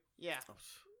Jose do? Yeah.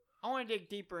 I want to dig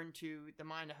deeper into the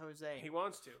mind of Jose. He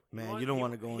wants to. Man, you don't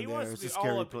wanna go in he there. wants to It's be a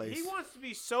scary all up- place. He wants to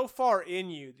be so far in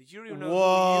you that you don't even know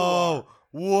Whoa!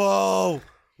 Whoa!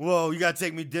 Whoa, you gotta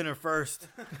take me dinner first.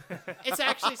 It's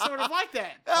actually sort of like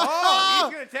that.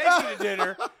 Oh, he's gonna take you to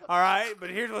dinner. All right,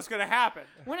 but here's what's gonna happen.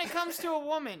 When it comes to a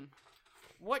woman,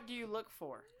 what do you look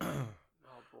for? Oh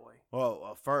boy.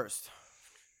 Well, first.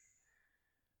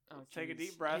 Oh, Take a jeez.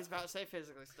 deep breath. He's about to say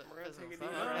physically stuff. We're gonna take a stuff.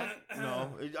 deep All breath. right.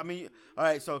 No, I mean, all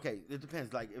right. So okay, it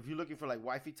depends. Like, if you're looking for like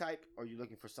wifey type, or you're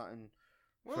looking for something.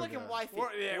 We're For looking the- wifey.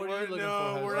 What are you looking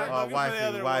for, we're Jose? not looking wifey, for the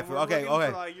other wifey. one. We're Okay, looking okay.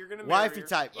 For, like, you're gonna marry Wifey her.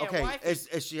 type. Yeah, Okay, wifey. Is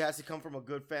she has to come from a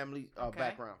good family Okay.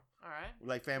 background, All right.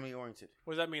 like family oriented.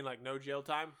 What does that mean? Like no jail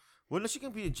time? Well, no, she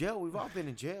can be in jail. We've all been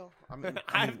in jail. I mean,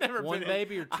 I've never One been.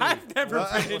 baby or two? I've never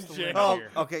Well, been in what's the jail. limit? Oh,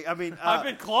 here. okay. I mean, I've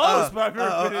been close, but I've never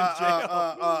been in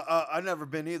jail. I've never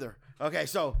been either. Okay,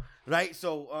 so right,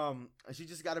 so she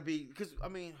just got to be because I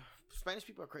mean, Spanish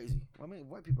people are crazy. I mean,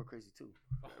 white people are crazy too.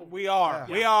 We are.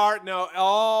 Yeah. We are. No,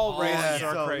 all Oh, races yeah,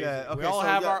 are so, crazy. yeah, okay, we all so,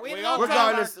 have yeah. our. We We love all have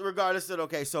our. Regardless of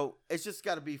okay, so it's just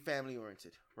got to be family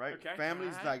oriented, right? Okay.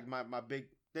 Family's Alright. like my big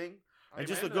thing, I'm and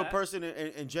just a into good that. person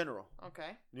in general.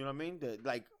 Okay. You know what I mean? That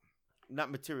like not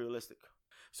materialistic.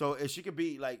 So if she could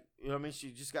be like, you know what I mean?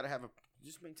 She just got to have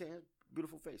just maintain a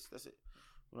beautiful face. That's it.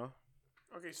 You know?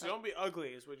 Okay, so don't be ugly,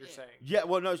 is what you're Yeah. saying. Yeah.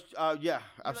 Well, no. Yeah.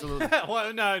 Absolutely.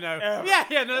 Well, no. Yeah.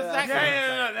 Yeah, no, that's Yeah, exactly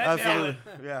yeah, what I'm yeah, saying.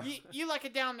 Absolutely. Yeah. You like a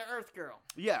down to earth girl.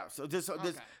 Yeah. So there's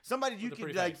Okay. somebody you With a could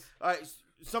pretty like. face. All right.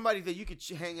 Somebody that you could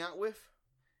hang out with,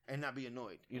 and not be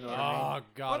annoyed. You know what I mean? Oh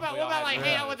God. What about we what all about had like one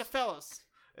hang of out with the those. fellas?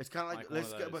 It's kind of like, Like one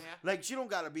let's of get, but those. Yeah. like she don't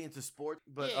gotta be into sport,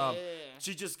 but yeah.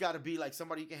 she just gotta be like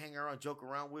somebody you can hang around, joke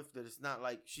around with. That it's not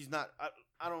like she's not.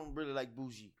 I don't really like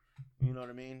bougie. You know what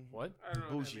I mean? What? I don't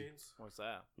know what that Bougie. means. What's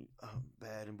that?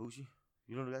 Bad and bougie.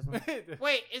 You know what guys know?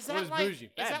 Wait, is What that is like bougie?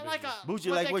 is Bad that like bougie. a Bougie,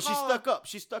 what like they when she's call stuck up.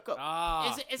 She's stuck up.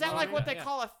 Ah. Is that no, like yeah, what they yeah.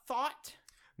 call a thought?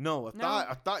 No, a No? thought.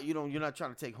 A thought. You're not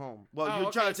trying to take home. Well, Oh, you're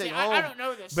okay. trying to See, take I home, don't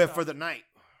know this. but stuff. for the night.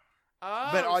 Oh,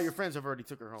 But all your friends have already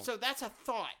took her home. So that's a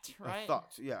thought, right? A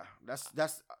thought. Yeah, that's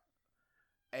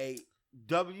a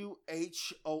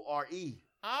WHORE.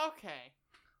 Okay.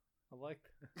 I like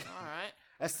that. All right.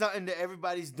 That's something that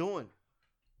everybody's doing.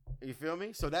 You feel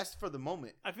me? So that's for the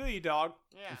moment. I feel you, dog.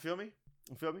 Yeah. You feel me?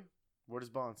 You feel me? Word is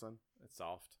bond, son. It's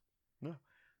soft.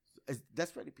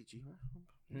 That's pretty peachy.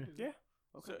 Huh? Yeah.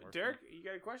 Okay. So, Derek, you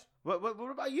got a question? What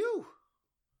about you?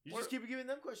 You What- just keep giving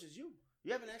them questions.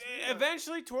 You haven't asked me.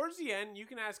 Eventually, towards the end, you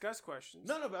can ask us questions.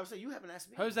 No, but I'm saying you haven't asked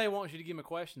me. Jose wants you to give him a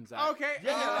question, Zach. Okay.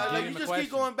 Yeah, all right. like Give you him a just question.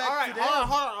 keep going back All right, to them.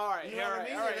 hold on. All right, You know all what I right,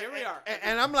 mean? all right. Here we are.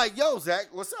 And I'm like, yo, Zach,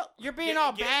 what's up? You're being Get-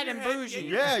 all get bad your and head- bougie. get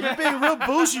your- Yeah, you're being real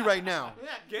bougie right now.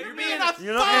 Get You're your being man- a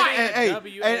You know, thought.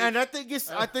 and I think it's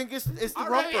the All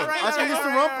right, rumper. all right, I think all it's the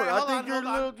right, rumper. all right, I hold think on, you're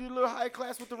hold a little high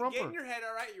class with the Get in rumper. your head,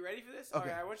 all right? You ready for this? Okay.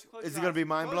 All right, I want you to close Is your it gonna eyes. be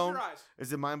mind Close blown? your eyes.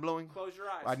 Is it mind blowing? Close your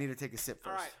eyes. I need to take a sip first.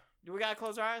 All right. Do we gotta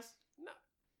close our eyes?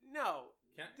 No.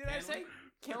 Did I say?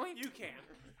 Can we? You can.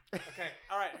 Okay.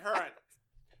 All right. All right.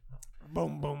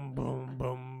 Boom, boom, boom,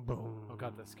 boom, boom. Oh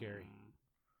God, that's scary.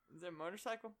 Is there a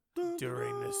motorcycle?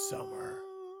 During the summer,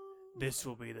 this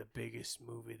will be the biggest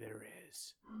movie there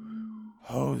is.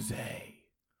 Jose.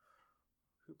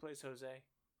 Who plays Jose?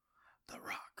 The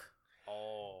Rock.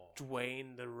 Oh.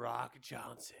 Dwayne The Rock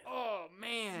Johnson Oh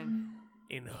man.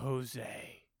 in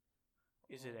Jose.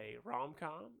 Is it a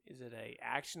rom-com? Is it a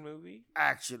action movie?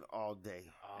 Action all day.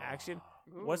 Action?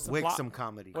 Ooh. What's the With plot? some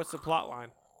comedy. What's the plot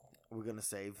line? We're gonna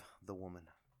save the woman.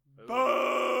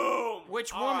 Boom!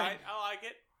 Which All woman? right, I like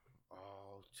it.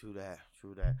 Oh, true that.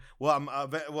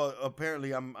 Well,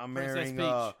 apparently I'm Princess marrying.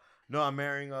 Peach. No, I'm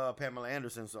marrying Pamela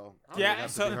Anderson. So Yeah, have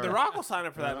to so be her. The Rock will sign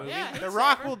up for that Yeah. movie. Yeah, he'd the save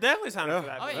Rock her. will definitely sign up for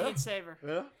Yeah. that Oh, movie. yeah, he'd save her.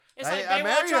 Yeah. It's like I Baywatch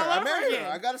marry her. all I over marry again.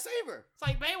 her. I gotta save her. It's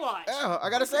like Baywatch. Yeah, I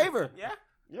gotta save her. Yeah?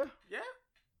 Yeah. Yeah?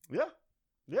 Yeah.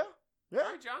 Yeah. All Yeah.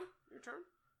 right, John, your turn.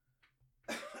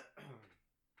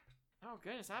 Oh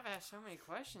goodness, I've asked so many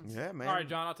questions. Yeah, man. All right,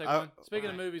 John, I'll take I- one. Speaking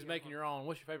of Alright. movies making your own,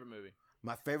 what's your favorite movie?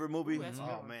 My favorite movie. Ooh, that's a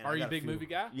good one. Man, Are I you a got big few. movie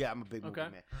guy? Yeah, I'm a big movie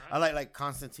Okay. man. I like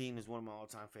Constantine is one of my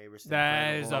all-time favorites.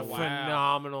 That is a Incredible. wow.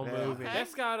 phenomenal Yeah. movie. Okay.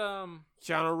 That's got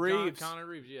Keanu Reeves. Connor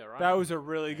Reeves, yeah, right. That was a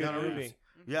really good Keanu movie. Reeves.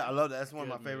 Yeah, I love that. That's one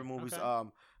of Good my favorite movie. movies.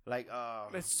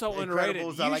 Okay. It's so underrated.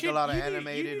 Incredibles, I like a lot of you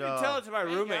animated Need to tell it to my there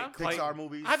you roommate, go. Clayton. Pixar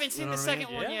movies. I haven't seen you know the what I mean?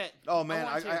 second one Yeah. yet. Oh man,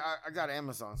 want to. I got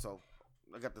Amazon, so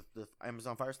I got the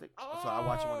Amazon Fire Stick, so I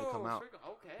watch it when they come out.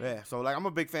 Okay. Yeah, so like I'm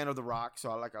a big fan of The Rock, so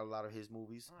I like a lot of his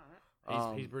movies. All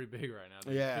right. He's pretty big right now.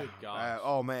 Dude. Yeah. Good gosh.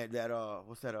 Oh man, that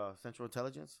what's that? Central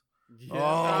Intelligence. Yeah. Oh, my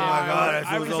God, that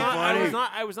I was was so not. funny.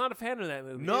 I was not a fan of that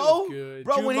movie. No, good.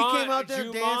 bro, when he came out there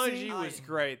Jumanji dancing. was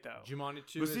great though, Jumanji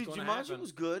 2 But is see, going to Jumanji happen.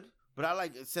 was good, but I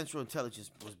like Central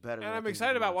Intelligence was better. and than I I'm think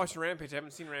excited about Jumanji. watching Rampage. I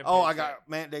haven't seen Rampage. Oh, I yet. got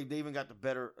man. They even got the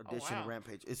better edition wow. of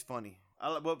Rampage. It's funny.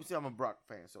 Well, see, I'm a Brock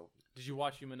fan, so Did you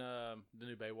watch him in the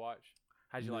new Baywatch?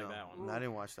 How'd you like that one? No, I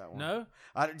didn't watch that one. No?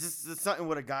 Just something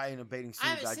with a guy in a bathing suit. I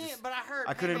haven't seen it, but I heard.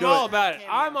 I couldn't I'm do all it. about it.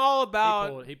 I'm all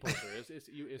about. He pulled through. It's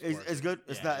worth It's it. good.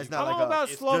 It's Yeah, not. It's he not I'm like all about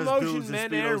it's slow just dudes motion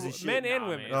and men speedos and and shit. men and Nah,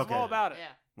 women. man. I'm Okay. all about it.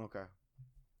 Yeah. Okay.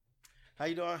 How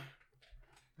you doing?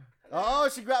 Oh,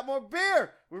 she got more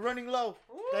beer. We're running low.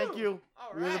 Thank Woo. you. All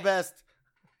You're the right. best.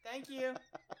 Thank you.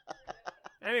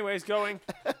 Anyways, going.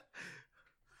 All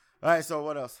right. So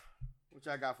what else? What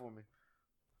y'all got for me?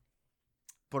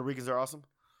 Puerto Ricans are awesome.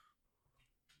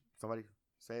 Somebody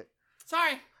say it.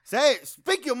 Sorry, Say it.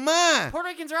 Speak your mind. Puerto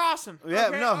Ricans are awesome. Yeah.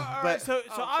 Okay, No. all right, But so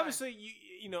sorry. obviously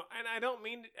you know, and I don't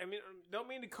mean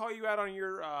to call you out on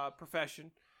your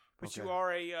profession, but Okay. you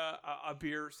are a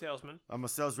beer salesman, I'm a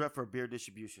sales rep for beer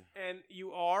distribution. and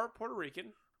you are Puerto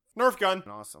Rican. Nerf gun.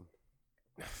 Awesome.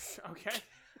 Okay.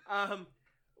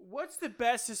 What's the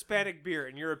best Hispanic beer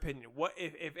in your opinion? What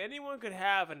if anyone could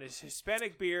have an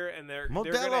Hispanic beer and they're gonna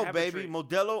Modelo, have baby. a treat?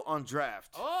 Modelo on draft.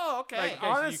 Oh, okay. Like Okay, so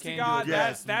honest you to can't God, do it.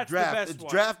 that's the draft. best one.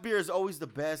 Draft beer is always the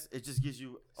best. It just gives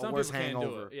you a Some worse people can't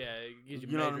hangover. do it. Yeah, it gives you,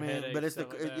 You know what I major mean? headaches, But it's the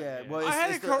stuff like that. yeah. Well, I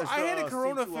had it's I had a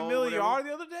Corona C2O or Familiar whatever.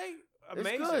 the other day.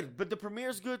 Amazing. It's good, but the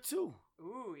Premier's good too.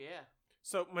 Ooh, yeah.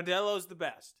 So Modelo's the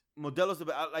best. Modelo's the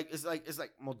best. It's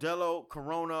like Modelo,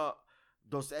 Corona,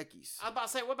 Dos Equis. I was about to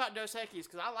say, what about Dos Equis?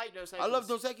 Because I like Dos Equis. I love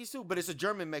Dos Equis too, but it's a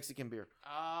German Mexican beer.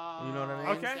 Oh, You know what I mean?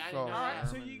 Okay. I didn't So- know All right. that.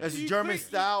 So you It's you German clear-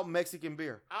 style Mexican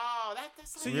beer. Oh,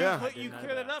 that's So like you Yeah. clear- you I didn't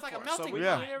cleared know it that. up It's like for a us. So melting we,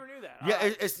 pot. we never knew that. Yeah, All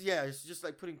right. it's just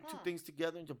like putting two Huh. things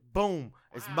together and just boom.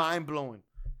 It's Wow. mind blowing.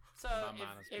 So My mind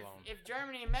is blown. if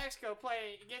Germany and Mexico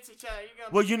play against each other, you're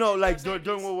gonna. Well, you know, like Dos Equis.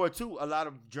 during World War II, a lot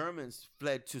of Germans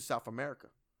fled to South America.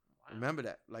 Remember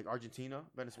that, like Argentina,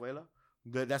 Venezuela.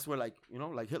 That's where, like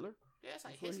Hitler. Yeah, it's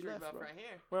like That's where he history left buff from. right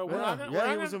here. Well, Yeah, we're not gonna,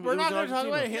 yeah, he we're was not in- gonna, he was in talk about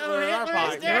Argentina. Hitler in our Hitler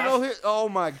is podcast. there. Oh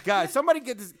my God! Somebody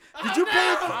get this. Did you pay?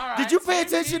 All right, Did you pay same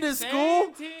attention team, in same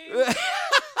school? team.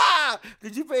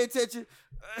 Did you pay attention?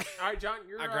 All right, John,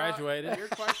 you're I graduated. your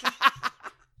question.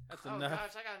 That's Oh enough.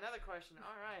 gosh, I got another question.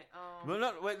 All right. Well,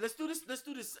 no, wait. Let's do this. Let's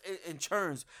do this in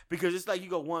turns because it's like you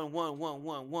go 1, 1, 1,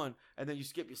 1, 1, and then you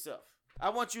skip yourself. I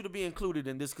want you to be included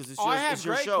in this because it's Oh, your, I have it's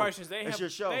your great show. questions. They It's have your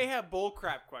show. They have bull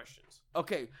crap questions.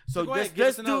 Okay, so Go let's ahead, give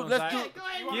us do another one, let's Zach. do. Go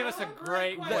ahead, Give us a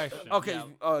great question. Okay,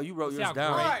 Yeah. you wrote See yours how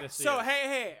down. All great right. this So is.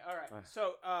 hey. All right. Right.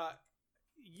 So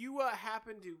you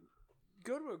happen to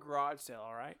go to a garage sale.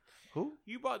 All right. Who?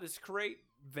 You bought this great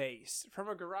vase from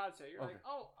a garage sale. You're Okay. like,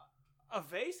 oh, a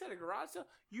vase at a garage sale?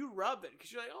 You rub it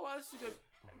because you're like, oh, wow, this is good.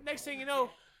 Next thing you know,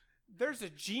 there's a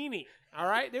genie. All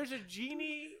right, there's a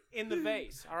genie in the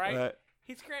vase. All right, Right.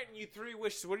 he's granting you 3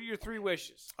 wishes. What are your 3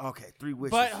 wishes? Okay, 3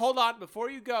 wishes. But hold on, before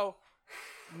you go,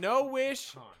 no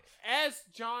wish. As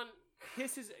John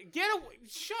hisses,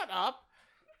 shut up.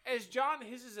 As John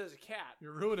hisses as a cat.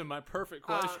 You're ruining my perfect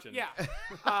question. Yeah.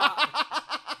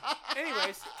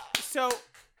 Anyways, so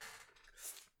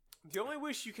the only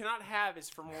wish you cannot have is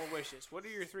for more wishes. What are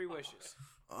your 3 wishes?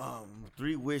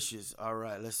 3 wishes. All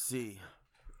right, let's see.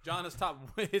 John is top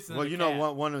whiz. Well, you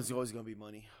know, one is always gonna be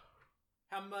money,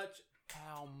 How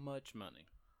much money?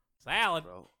 Salad.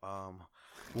 bro.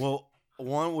 Well,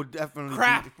 one would definitely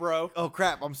Crap, Be, bro. oh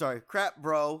crap! I'm sorry, crap,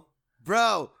 bro.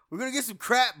 Bro, we're gonna get some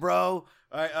crap, bro.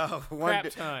 All right, one. Crap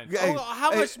ton. Yeah, Hold on,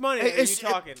 how much money are you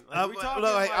talking? Like, I, we talking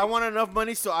look, like, I want enough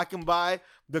money so I can buy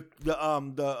the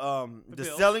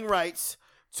bills. selling rights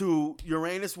to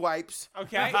Uranus wipes.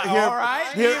 Okay, Here, all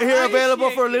right. here We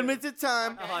available for a appreciate you. limited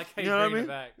time. I like how You know what I bringing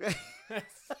mean? it back.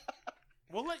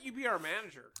 We'll let you be our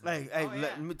manager. Hey, Oh,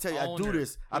 let yeah. me tell you, I do Owner.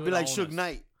 this. I'll Do be it like own Suge us.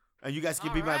 Knight, and you guys can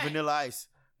All be my right. Vanilla Ice.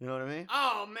 You know what I mean?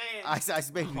 Oh man. Ice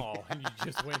baby. Oh, you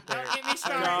just went there. Don't get me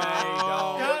started.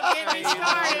 No. Don't get me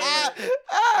started.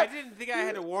 I didn't think I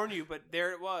had to warn you, but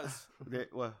there it was.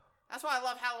 Well, That's why I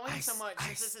love Halloween so Ice, much.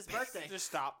 ice, Since it's his birthday. Just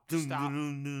stop. dun, Stop. dun,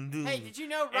 dun, dun, dun. Hey, did you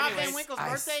know Rob Anyways, Van Winkle's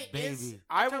Ice, birthday is baby.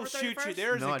 I will October shoot you. 31st?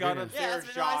 There is No, a I gun didn't. Yeah, upstairs,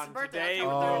 that's Vanilla Ice's John. birthday, Today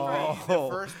October will be 31st. the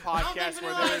first I don't podcast think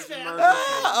where Vanilla there's Ice a fan. murder.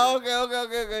 Ah,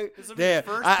 okay. This will be There, the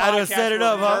first I podcast done set it where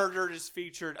up, huh? murder is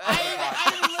featured. on the I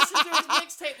podcast. even listened to his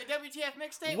mixtape, the WTF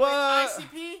mixtape What? with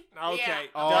ICP. Okay, Yeah,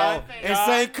 Oh, done.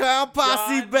 Insane Clown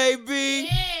Posse, Done. baby.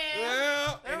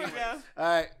 Yeah. There we go.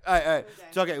 All right.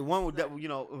 So okay, one would that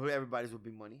everybody's would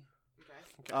be money.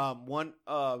 Okay. One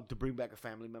to bring back a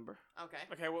family member. Okay.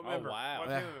 Okay, what Oh, member? wow. What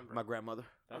Yeah, family member? my grandmother.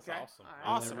 That's Okay. awesome. All right. You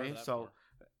know what Awesome. I mean? So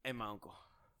and my uncle.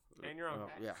 And your uncle.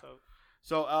 Yeah. So,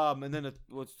 So and then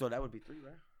so that would be 3,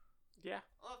 right? yeah.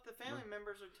 Well, if the family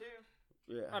members are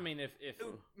 2. Yeah. I mean, if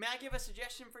Ooh, may I give a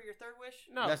suggestion for your 3rd wish?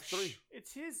 No, That's 3.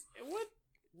 It's his. What?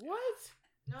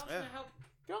 No, I was Yeah. gonna help.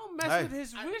 Don't mess Hey. with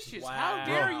his wishes. Wow. How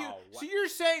dare you? Wow. So you're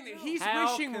saying that he's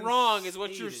How wishing wrong is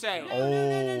what you're conceited.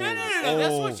 saying. No, No.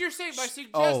 That's what you're saying by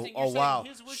suggesting. Oh You're wow!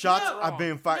 saying his wishes Shots are wrong. are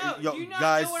being fired. No, Yo, do you not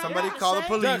guys, know what I'm somebody about to call the say?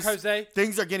 police. Doug, Jose,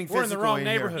 Things are getting we're in the physical wrong here.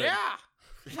 neighborhood. Yeah.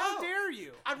 No. How dare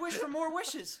you? I'd wish for more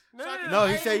wishes. No,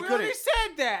 he said he we couldn't. already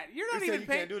said that. You're He not said even you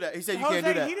paying. can't do that. He said you Jose,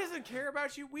 can't do that. he doesn't care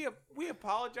about you. We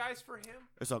apologize for him.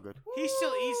 It's all good. He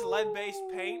still eats lead-based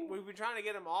paint. We've been trying to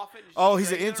get him off it. and just Oh, use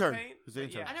he's an regular intern. paint. He's an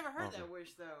intern. I never heard Okay. that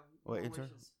wish though. What, More intern?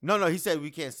 wishes. No, he said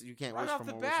you can't Right wish off for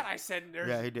the more bat, wishes. I said there's.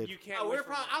 Yeah, he did. You can't. Oh, wish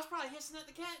for I was probably hissing at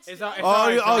the cats. It's still. not- it's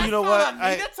Oh, not- oh, you know what? That's not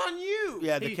on me. That's on you.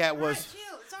 Yeah, the cat was. Alright,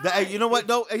 chill, it's Hey, alright. you know what?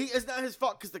 No, it's not his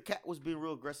fault because the cat was being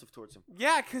real aggressive towards him.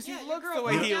 Yeah, because Yeah, he your looks girl the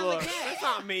way broke he down the looks. cat. That's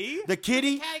not me. The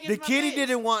kitty, cat the against my kitty face.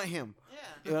 didn't want him.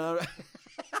 Yeah.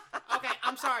 Okay,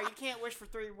 I'm sorry. You can't wish for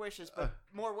 3 wishes, but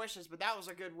more wishes. But that was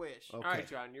a good wish. Okay. All right,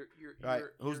 John. You're All right,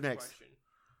 who's your next? question.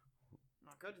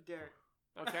 Now go to Derek.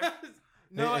 Okay.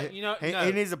 No, He- you know, he- no.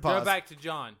 he needs a pause. Go back to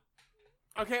John.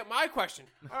 Okay, my question.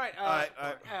 All right. All right.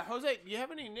 Jose, do you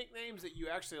have any nicknames that you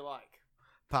actually like?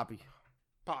 Poppy.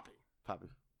 Poppy.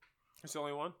 It's the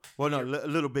only one. Well, no,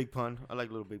 Little Big Pun. I like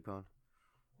Little Big Pun.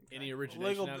 Any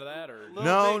origination out of that, or Little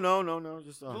No, Big- no.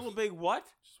 Just Little Big what?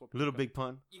 Little Big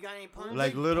Pun. You got any puns?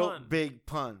 Like Big Little Pun. Big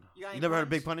Pun. You got any You never heard of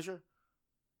puns? Big Punisher?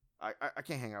 I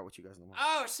can't hang out with you guys no more.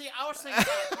 Oh, see, I was thinking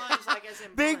about puns like as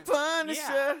in Big puns. Punisher.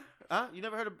 Yeah. Huh? You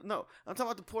never heard of? No, I'm talking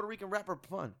about the Puerto Rican rapper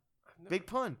Pun. Big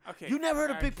Pun. Okay. You never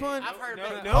heard of Big Okay. Pun? I've heard No,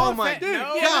 Big no, Pun. Oh my offense- dude,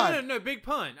 no, God. no, Big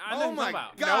Pun. I know Oh what my you're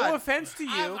talking about. God. No offense to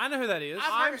you. I know who that is.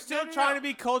 I've I'm heard- still no. trying to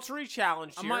be culturally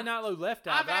challenged I here. might not know left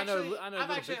eye, I've but I know actually, I've I've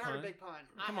Big actually heard Pun. of Big Pun.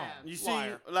 Come I on. have. You see,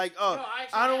 Liar. like, No, I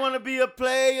actually I don't have. want to be a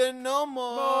player no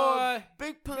more. Boy.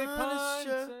 Big Big Pun,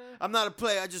 Punisher. son. I'm not a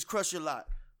player. I just crush a lot.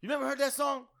 You never heard that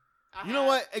song? I You know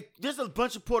have. what? There's a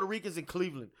bunch of Puerto Ricans in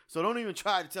Cleveland, so don't even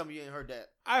try to tell me you ain't heard that.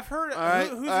 I've heard. All right,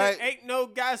 who's all it? right. Ain't no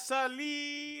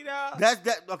gasolina. That's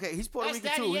that. Okay, he's Puerto That's Rican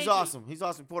Daddy too. He's Yankee. awesome. He's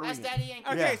awesome Puerto That's Rican. Daddy Yankee.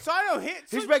 Okay, Yeah. so I know hit.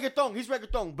 He's reggaeton. He's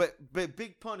reggaeton, but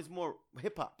Big Pun is more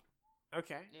hip hop.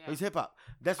 Okay, Yeah. He's hip hop.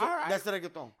 That's what. All right. That's the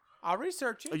reggaeton. I'll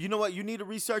research it. You know what? You need to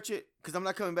research it because I'm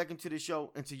not coming back into this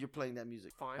show until you're playing that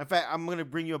music. Fine. In fact, I'm gonna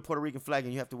bring you a Puerto Rican flag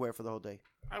and you have to wear it for the whole day.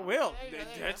 I will. There you go,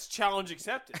 there you That's challenge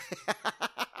accepted.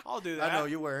 I'll do that. I know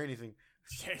you wear anything.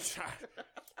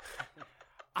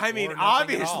 I mean, Or nothing at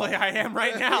obviously, all. I am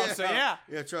right now. So yeah.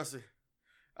 Yeah, trust me.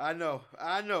 I know.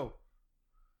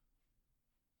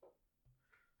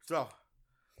 So,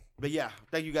 but yeah,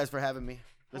 thank you guys for having me.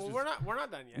 This Well, was- we're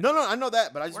not done yet. No, I know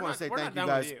that, but I just We're want not- to say we're thank not you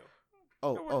done guys. with you.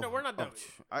 Oh, No, we're not done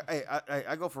with you.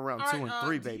 I go for round All 2 right, and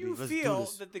 3, do baby. you Let's do feel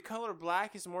this. that the color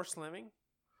black is more slimming?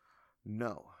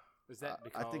 No, Is that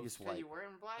because I think it's Because white. you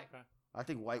wearing black? Okay. I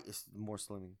think white is more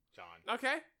slimming. John?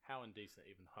 Okay. How indecent!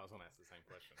 Even though I was gonna ask the same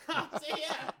question. See,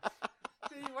 yeah.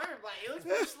 See, you wearing black. It looks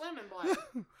pretty slim in black.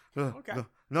 Okay.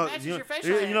 No, Matches you, your facial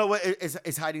you hair. know what?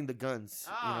 It's hiding the guns.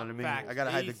 You know Oh, what I mean? facts. I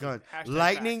gotta hide the Easy. guns. Hashtag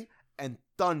Lightning and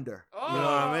thunder. Oh. You know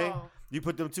what I mean? You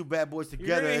put them two bad boys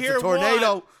together. gonna It's hear a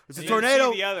tornado. one, It's a You didn't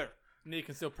tornado. see the other. Need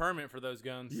conceal permit for those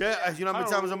guns. Yeah, you know how many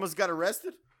Oh. times I almost got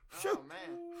arrested? Shoot. Oh,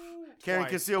 man. Carrying Twice.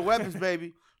 concealed weapons,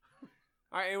 baby.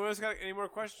 All right. Anyone else got any more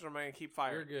questions, or am I gonna keep You're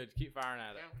firing? good. Keep firing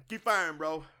at it. Keep firing,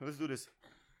 bro. Let's do this.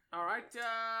 All right.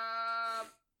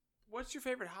 What's your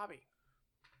favorite hobby?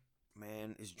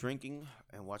 Man, it's drinking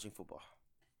and watching football.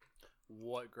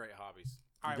 What great hobbies.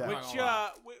 All right. Yeah. Which Not gonna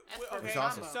lie. That's okay. It's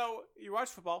awesome. So you watch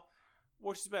football.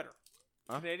 Which is better?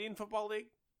 Huh? Canadian Football League,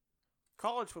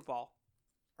 college football,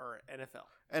 or NFL?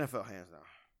 NFL, hands down.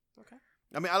 Okay.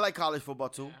 I mean, I like college football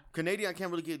too. Canadian, I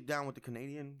can't really get down with the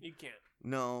Canadian. You can't.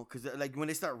 No, because like when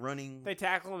they start running. They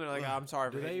tackle them. They're like, oh, I'm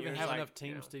sorry. Do for they hitting even you." have It's enough like,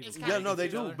 teams to? It's Yeah, kinda no, they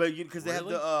against each do, other. but because they have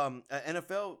Really? the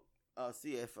NFL,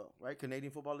 CFL, right?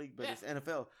 Canadian Football League, but Yeah. it's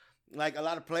NFL. Like a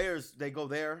lot of players, they go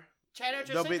there. Chad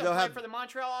They'll Ochocinco they'll played have- for the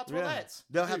Montreal Yeah. Alouettes.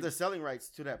 They'll have Dude. the selling rights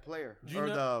to that player Do you or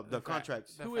know- the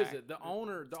contracts. The Who is fact. it? The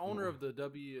owner of the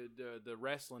the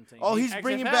wrestling team. Oh, he's XFL.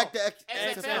 bringing back the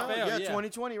XFL, Yeah, yeah.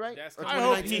 2020, right? That's Or I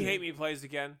hope 2019. He Hate Me plays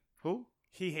again. Who?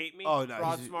 He Hate Me. Oh, no,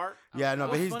 Rod he's- Smart. Yeah, no, but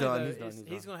What's he's funny, done. though, He's done. is He's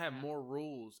He's done. gonna have more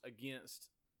rules against.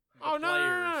 The Oh, no, no,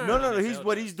 players no, No, than he's NFL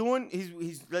what does. he's doing.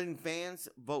 He's letting fans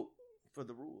vote for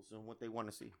the rules and what they want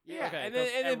to see. Yeah, Okay, and then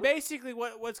 'cause and then every- basically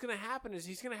what's going to happen is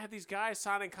he's going to have these guys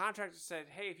signing contracts that said,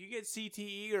 hey, if you get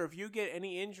CTE or if you get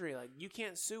any injury, like you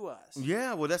can't sue us.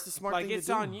 Yeah, well, that's the smart Like thing it's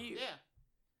to do. on you. Yeah.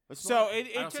 That's So smart. I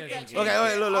it don't took see that. anything Okay,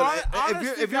 wait, look. Honest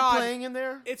If to you're God, playing in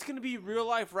there, it's going to be real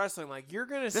life wrestling. Like you're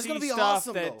going to That's see gonna be stuff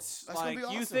awesome, though. that's That's gonna like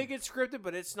be you awesome. think it's scripted,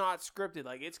 but it's not scripted.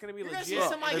 Like it's going to be You're gonna legit. see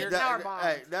somebody Look, get power bombed.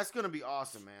 hey, that's gonna be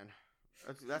awesome, man.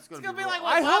 That's It's gonna gonna be real like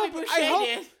awesome. what Bobby Boucher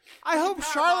did. I hope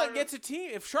Power Charlotte Bottom. gets a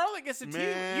team. If Charlotte gets a team,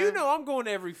 Man. you know I'm going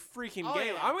to every freaking Oh,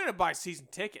 game. yeah. I'm going to buy season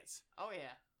tickets. Oh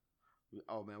yeah.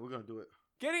 Oh man, we're gonna do it.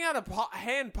 Getting Out of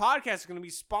Hand podcast is going to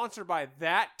be sponsored by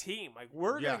that team. Like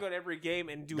we're going Yeah. to go to every game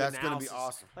and do That's analysis. gonna be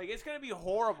awesome. Like it's going to be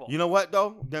horrible. You know what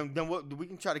though? Then what, we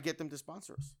can try to get them to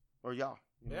sponsor us or y'all.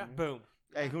 You know what I mean? Boom.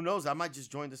 Hey, who knows? I might just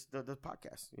join the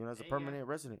podcast. You know, as a There you permanent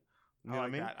resident. You know I what I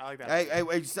like mean? that. I like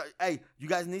that. Hey, you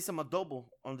guys need some adobo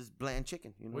on this bland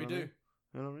chicken. You know We what I do. mean?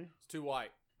 You know what I mean? It's too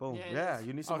white. Boom. Yeah, it Yeah, is.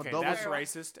 you need some Okay, adobo. that's Very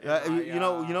racist. and you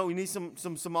know, we need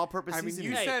some all-purpose I mean,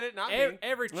 seasoning. you Hey, said it, not me.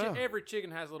 Every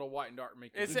chicken has a little white and dark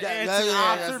meat. It's, That- it's that- an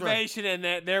yeah, that's right. observation,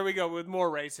 and there we go with more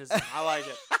racism. I like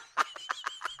it.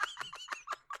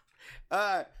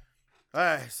 All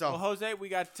right. So Well, Jose, we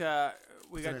got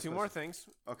next two more question? things.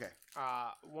 okay,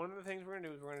 One of the things we're gonna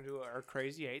do is we're gonna do our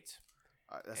crazy eights.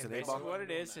 that's And an basically A-ball. what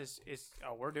it is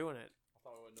we're doing it.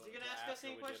 You gonna ask us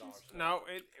any questions? No,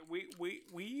 we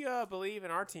believe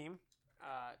in our team.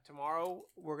 Tomorrow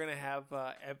we're gonna have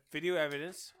video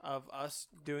evidence of us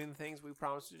doing the things we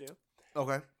promised to do.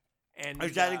 Okay. And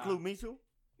Does that include me too?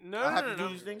 No, I have no, to no,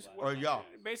 do these things, or y'all?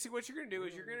 Basically, what you're gonna do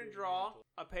is you're gonna draw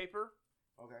a paper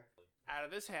Okay. out of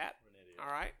this hat. All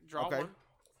right, draw Okay. one.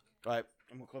 All right.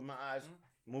 I'm gonna close my eyes.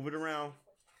 Move it around.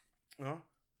 Okay.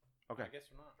 I guess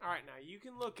we're not. All right, now you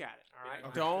can look at it. All right,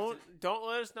 Okay. don't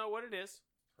let us know what it is.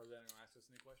 Jose gonna ask us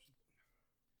any questions?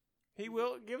 He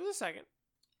will give us a second.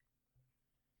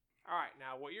 All right,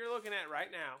 now what you're looking at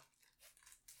right now.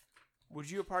 Would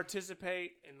you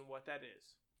participate in what that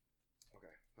is?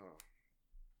 Okay. Hold on.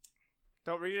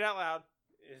 Don't read it out loud.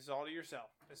 It's all to yourself.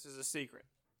 This is a secret.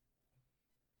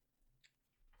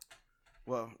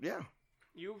 Well, yeah.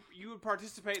 You would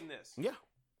participate in this. Yeah.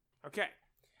 Okay.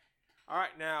 All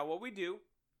right. Now what we do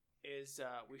is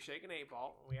we shake an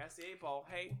 8-ball. And we ask the 8-ball,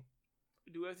 "Hey,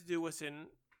 do we have to do what's in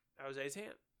Jose's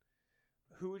hand?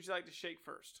 Who would you like to shake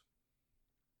first?"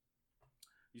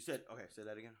 You said okay. Say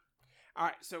that again. All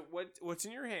right. So what's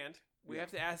in your hand? We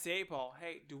have to ask the 8-ball,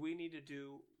 "Hey, do we need to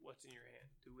do what's in your hand?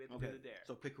 Do we have to do the dare?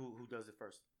 So pick who does it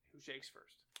first. Who shakes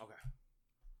first?" Okay.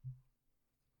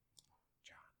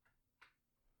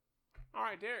 All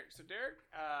right, Derek. So Derek,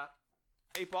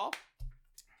 8-ball.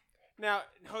 Now,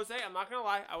 Jose, I'm not gonna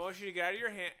lie. I want you to get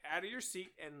out of your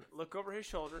seat, and look over his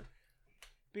shoulder,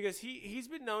 because he's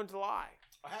been known to lie.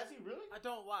 Has he really? I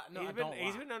don't lie. No,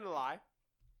 he's been known to lie.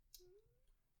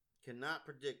 Cannot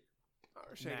predict.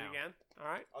 Or shake it Now. again. All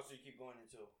right. Also, you keep going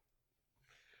into.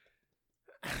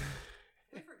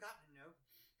 We forgot to know.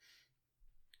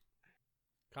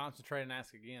 Concentrate and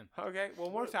ask again. Okay.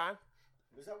 One more time.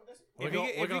 Is that what this is? We're If you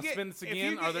gonna, get- we're if you gonna get- spin this if you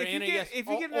again. get- Are there if you any? get- yes? If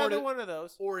you get or another one of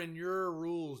those, or in your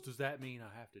rules, does that mean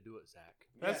I have to do it, Zach?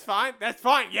 that's fine. That's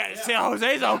fine. Yeah. See,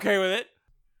 Jose's okay with it.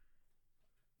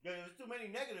 Yeah, there's too many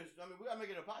negatives. I mean, we gotta make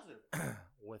it a positive.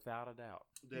 Without a doubt.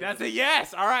 That's a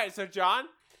yes. All right. So John.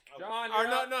 John, Or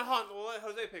no, hold on. We'll let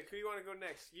Jose pick. Who do you want to go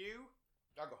next? You.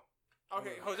 I'll go.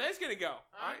 Okay, Jose's gonna go.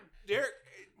 All right, Derek.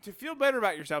 To feel better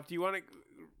about yourself, do you want to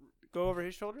go over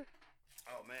his shoulder?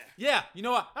 Oh man. Yeah, you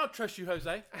know what? I don't trust you,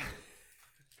 Jose.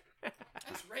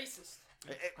 That's racist.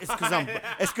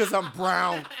 It's because I'm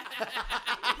brown.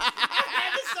 I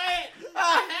had to say it.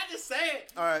 I had to say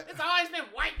it. All right. It's always been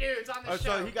white dudes on the Oh,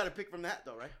 show. so he got to pick from that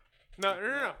though, right?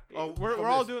 No. Oh, we're from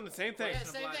all this. doing the same thing. Yeah,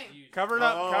 same thing. Cover it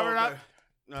up. Oh, Cover it okay. up.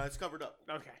 No, it's covered up.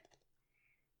 Okay.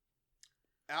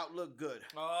 Outlook good.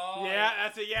 Oh, Yeah,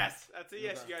 that's a yes. That's a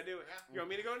yes. Okay. You gotta do it. You want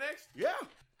me to go next? Yeah.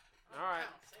 All right.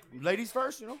 Ladies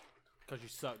first, you know. because you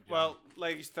suck. John. Well,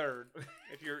 ladies third.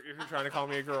 If you're trying to call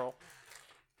me a girl.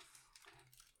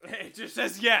 It just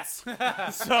says yes.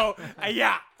 So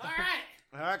yeah. All right.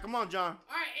 All right, come on, John.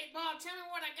 All right, 8-ball, tell me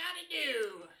what I gotta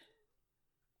do.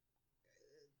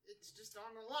 It's just on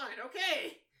the line.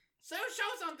 Okay. So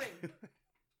show something.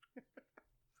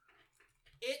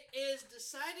 It is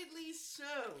decidedly so.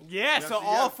 Yeah. Yes, So yes.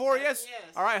 all four yes.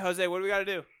 Yes. All right, Jose. What do we gotta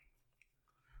do?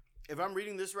 If I'm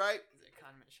reading this right, Is it a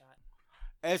condiment shot?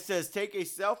 it says take a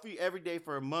selfie every day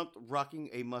for a month rocking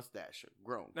a mustache.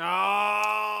 Grown.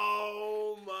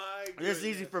 Oh my goodness. It's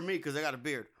easy for me because I got a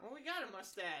beard. Well, we got a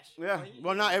mustache. Yeah. you-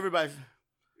 Well, not everybody's.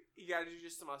 You gotta do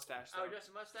just a mustache. Oh, though. just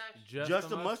a mustache?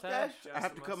 Just a mustache? Just I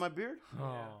have a to cut my beard?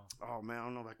 Oh. Oh, man, I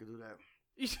don't know if I can do that.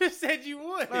 You just said you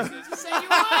would. You just said you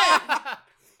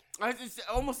would. It's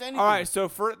almost anything. All right, so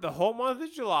for the whole month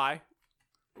of July,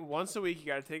 once a week you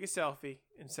got to take a selfie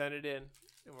and send it in,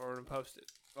 and we're gonna post it.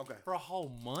 Okay. For a whole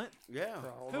month? Yeah. For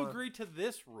a whole Who month. agreed to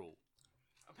this rule?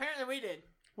 Apparently we did.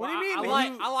 What Well, do you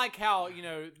mean? I like how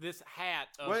this hat.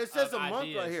 Of, Well, it says of a month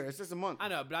ideas. right here. It says a month. I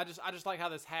know, but I just like how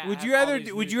this hat. Would has you all rather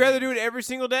these would new you rather things. do it every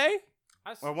single day?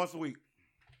 I s- Or once a week.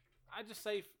 I just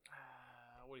say,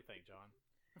 what do you think, John?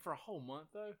 For a whole month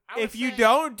though. If you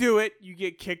don't do it, you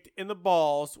get kicked in the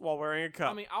balls while wearing a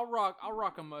cup. I mean, I'll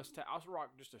rock a mustache. I'll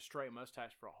rock just a straight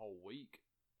mustache for a whole week.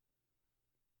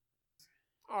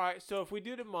 All right, so if we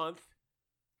do the month,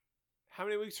 how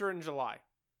many weeks are in July?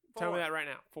 4. Tell me that right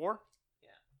now. 4?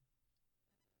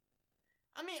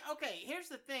 I mean, okay, here's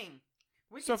the thing.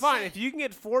 So fine, if you can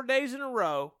get 4 days in a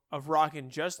row of rocking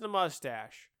just the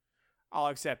mustache, I'll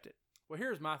accept it. Well,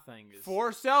 here's my thing: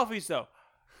 4 selfies though.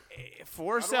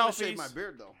 4 I don't wanna selfies. shave my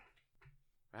beard though.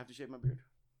 I have to shave my beard.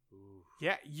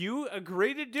 Yeah, you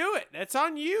agree to do it. That's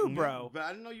on you, bro. But I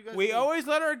didn't know you guys. We did. always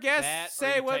let our That guests or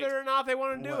say you whether take- or not they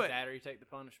want to do What? it. that, or you take the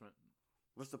punishment.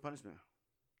 What's the punishment?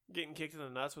 Getting kicked in the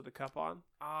nuts with a cup on.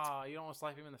 Ah, you don't want to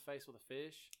slap him in the face with a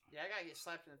fish? Yeah, I gotta get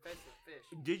slapped in the face with a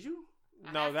fish. Did you?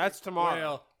 I No, have that's to. tomorrow.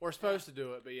 Well, we're supposed to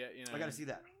do it, but yet, you know. I gotta see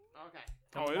that. Okay.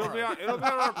 Oh, it'll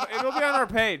be on our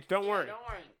page. Don't worry. Don't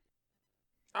worry.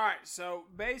 All right, so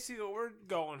basically what we're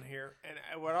going here,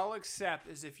 and what I'll accept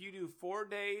is if you do 4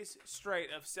 days straight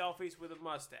of selfies with a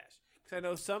mustache. Because I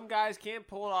know some guys can't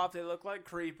pull it off; they look like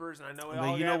creepers, and I know we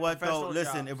all But you know got what though? professional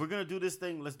Listen, jobs. if we're gonna do this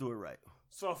thing, let's do it right.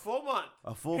 So a full month,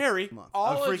 A full Harry, month.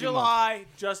 all A of freaking July,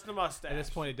 just the mustache. At this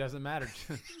point, it doesn't matter,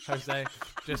 Jose.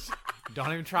 Just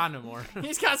don't even try no more.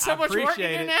 He's got so I much work in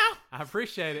appreciate here it. now. I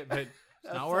appreciate it, but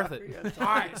it's not worth it. All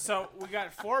right, so we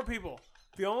got 4 people.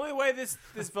 The only way this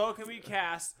vote can be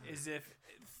cast is if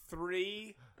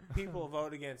 3 people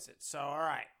vote against it. So, all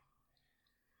right.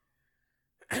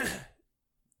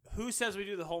 Who says we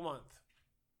do the whole month?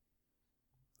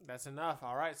 That's enough.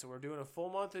 All right, so we're doing a full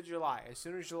month of July. As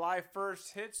soon as July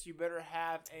 1st hits, you better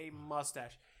have a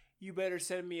mustache. You better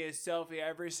send me a selfie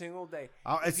every single day.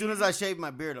 As soon as I shave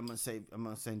my beard, I'm gonna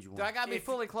send you one. Do I gotta be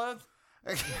fully clothed?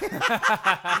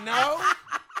 No.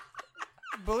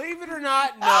 Believe it or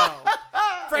not, no.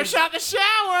 Fresh out the shower.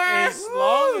 As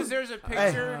long as there's a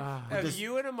picture of This-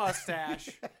 you and a mustache,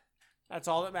 that's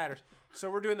all that matters. So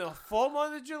we're doing the full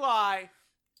month of July,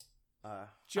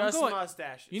 just going-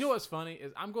 mustaches. You know what's funny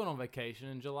is I'm going on vacation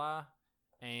in July,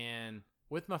 and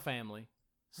with my family.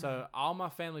 So all my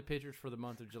family pictures for the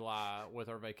month of July with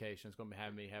our vacation is going to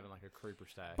be having like a creeper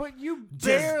stash. But you Just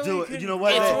barely do it. can- You know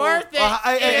what? It's Hey, worth it.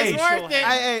 hey, It's hey, worth it.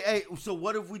 Hey. So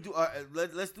what if we do?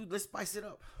 Let's spice it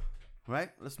up, right?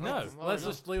 Let's no, spice it up. let's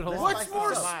just leave it alone. What's Spice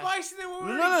more it up. spicy than what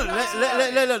we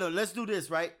No. Let's do this,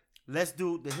 right? Let's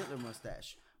do the Hitler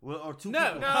mustache. Or 2 No,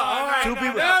 people. no, all right, Two no,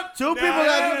 people. no, Two no, people no,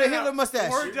 gotta do the no, Hitler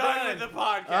mustache. We're done with the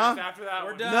podcast Huh? after that.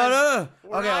 We're one. done. No.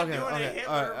 We're Okay. not Okay. doing a Okay.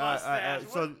 Hitler All right.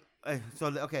 mustache.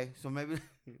 Okay. So maybe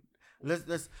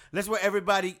let's where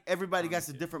everybody got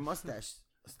a different mustache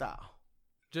style.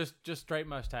 Just straight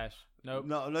mustache. Nope.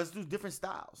 No, let's do different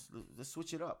styles. Let's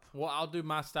switch it up. Well, I'll do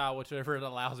my style, whichever it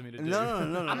allows me to do.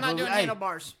 No. I'm not doing Hey,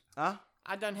 handlebars. Huh?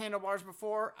 I've done handlebars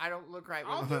before. I don't look right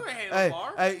I'll with do them. a Hey,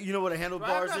 handlebar. hey, you know what a Do I have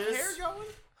handlebars enough is? hair going?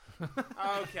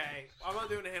 Okay, I'm not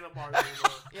doing the handlebars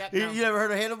anymore. Yep, You, no. you never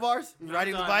heard of handlebars? You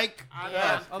riding the done. bike? I'm Yeah.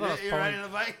 done. I thought it was You're funny. riding the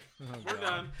bike? We're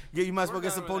done. Yeah, you might as well We're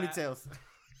get some done with that. ponytails.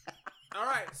 All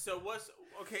right. So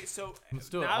Let's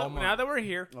do it now, all month. now that we're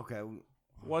here, Okay.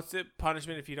 what's the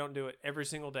punishment if you don't do it every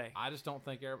single day? I just don't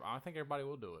think I think everybody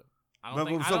will do it. I don't But,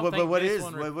 think. so, I don't but think what this is?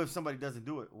 one What if somebody doesn't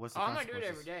do it? What's the Oh, I'm not doing it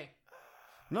every consequences? day.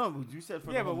 No, you said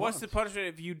for Yeah, the but whole what's the month. punishment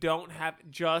if you don't have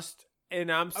just?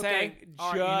 And I'm saying All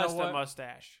right, you know just a what?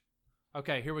 mustache.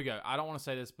 Okay, here we go. I don't want to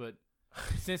say this, but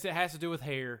since it has to do with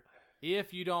hair,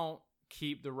 if you don't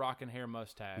keep the rocking hair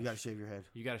mustache, You gotta shave your head.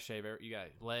 You got to shave. You got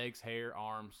legs, hair,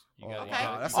 arms. You got. Okay.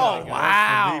 wow, that's Oh, a lot of work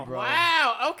wow. for me, bro.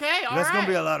 Wow. Okay. All right. That's gonna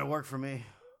be a lot of work for me.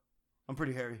 I'm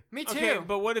pretty hairy. Me too. Okay,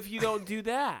 but what if you don't do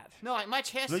that? No, like my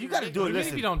chest. No, is you gotta do it. Even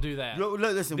Listen, if you don't do that,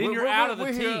 Listen, then you're out of the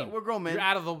we're team. Here, we're grown men. You're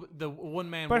out of the one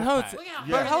man. But Wolfpack. Look how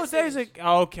Yeah. But hard this Jose's is. a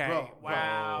okay. Bro,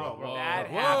 wow, bro, that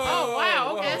whoa, happened. Oh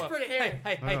wow. Okay, whoa, that's pretty hairy.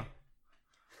 Hey, Uh-huh.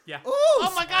 yeah. Ooh,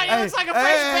 Oh my God, he looks like a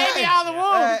fresh baby out of the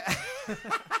womb.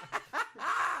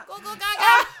 Go go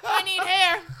gaga. I need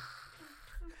hair.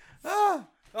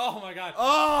 Oh my God.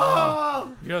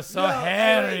 Oh, You're so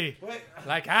hairy, wait.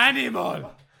 like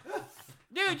animal.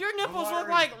 Dude, your nipples look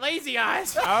like lazy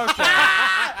eyes. Okay.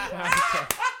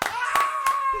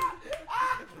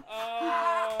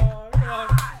 Oh, come on.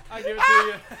 I give it to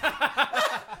you.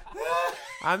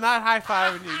 I'm not high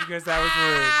fiving you because that was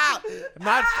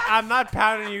rude. I'm not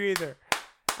pounding you either.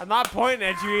 I'm not pointing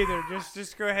at you either.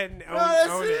 Just go ahead and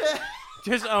own it.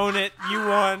 Just own it. You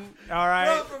won. All Bro,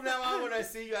 right. from now on, when I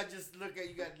see you, I just look at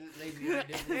you. Got lazy eye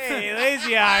nipples. Hey,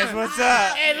 lazy eyes. What's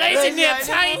up? Hey, lazy nips,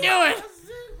 how you doing?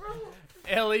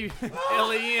 L-E-N. Lazy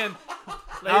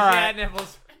All right. eye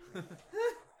nipples.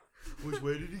 Which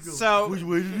way did he go? So- Which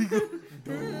way did he go?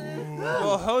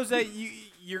 Well, Jose,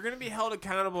 you're gonna be held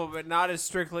accountable, but not as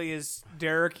strictly as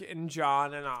Derek and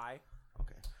John and I.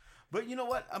 Okay. But you know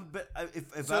what?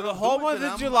 If I So don't the whole do it, month then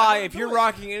of I July, don't if do you're it.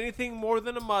 rocking anything more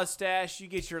than a mustache, you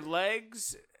get your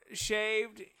legs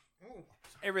shaved,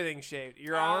 everything shaved,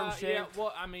 your arms shaved. Yeah,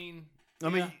 well, I mean,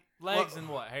 legs legs and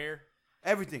what hair?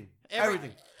 everything, Every-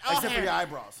 everything, Oh, except for hair. your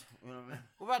eyebrows. You know what I mean?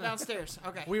 What about downstairs?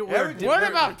 Okay. What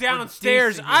about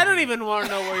downstairs? I don't even want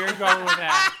to know where you're going with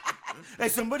that. Hey,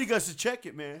 somebody got to check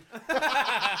it, man.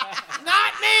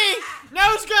 Not me!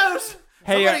 Nose goes!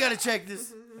 Hey, Somebody got to check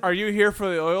this. are you here for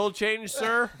the oil change,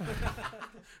 sir?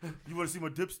 You want to see my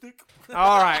dipstick?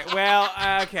 All right. Well,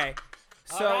 okay.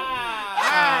 So,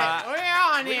 Alright,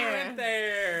 we're on We here. went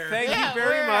there. thank Yeah, you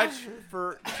very we're- much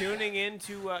for tuning in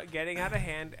to Getting Out of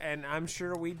Hand, and I'm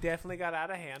sure we definitely got out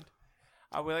of hand.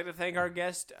 We'd like to thank our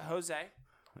guest, Jose,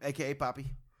 AKA Poppy.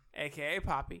 a.k.a.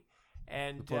 Poppy,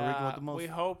 and Puerto Rican with the most. we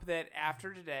hope that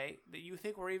after today that you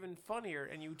think we're even funnier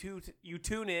and you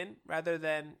tune in rather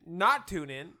than not tune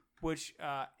in, which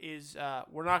is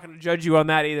we're not going to judge you on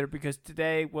that either because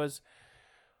today was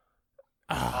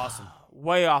Awesome.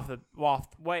 way off the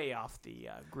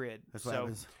grid. That's what So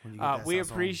happens when you get that we sauce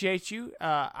on. appreciate you.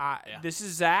 This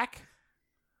is Zach.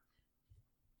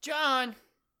 John.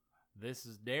 This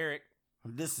is Derek.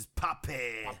 This is Poppy.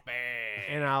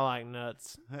 And I like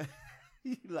nuts.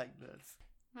 You like nuts.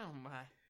 Oh my.